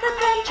local with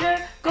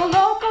adventure. Go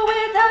local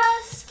with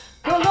us.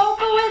 Go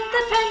local with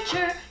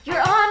adventure.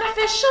 Your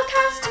unofficial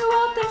cast to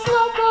all things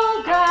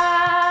local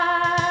guide.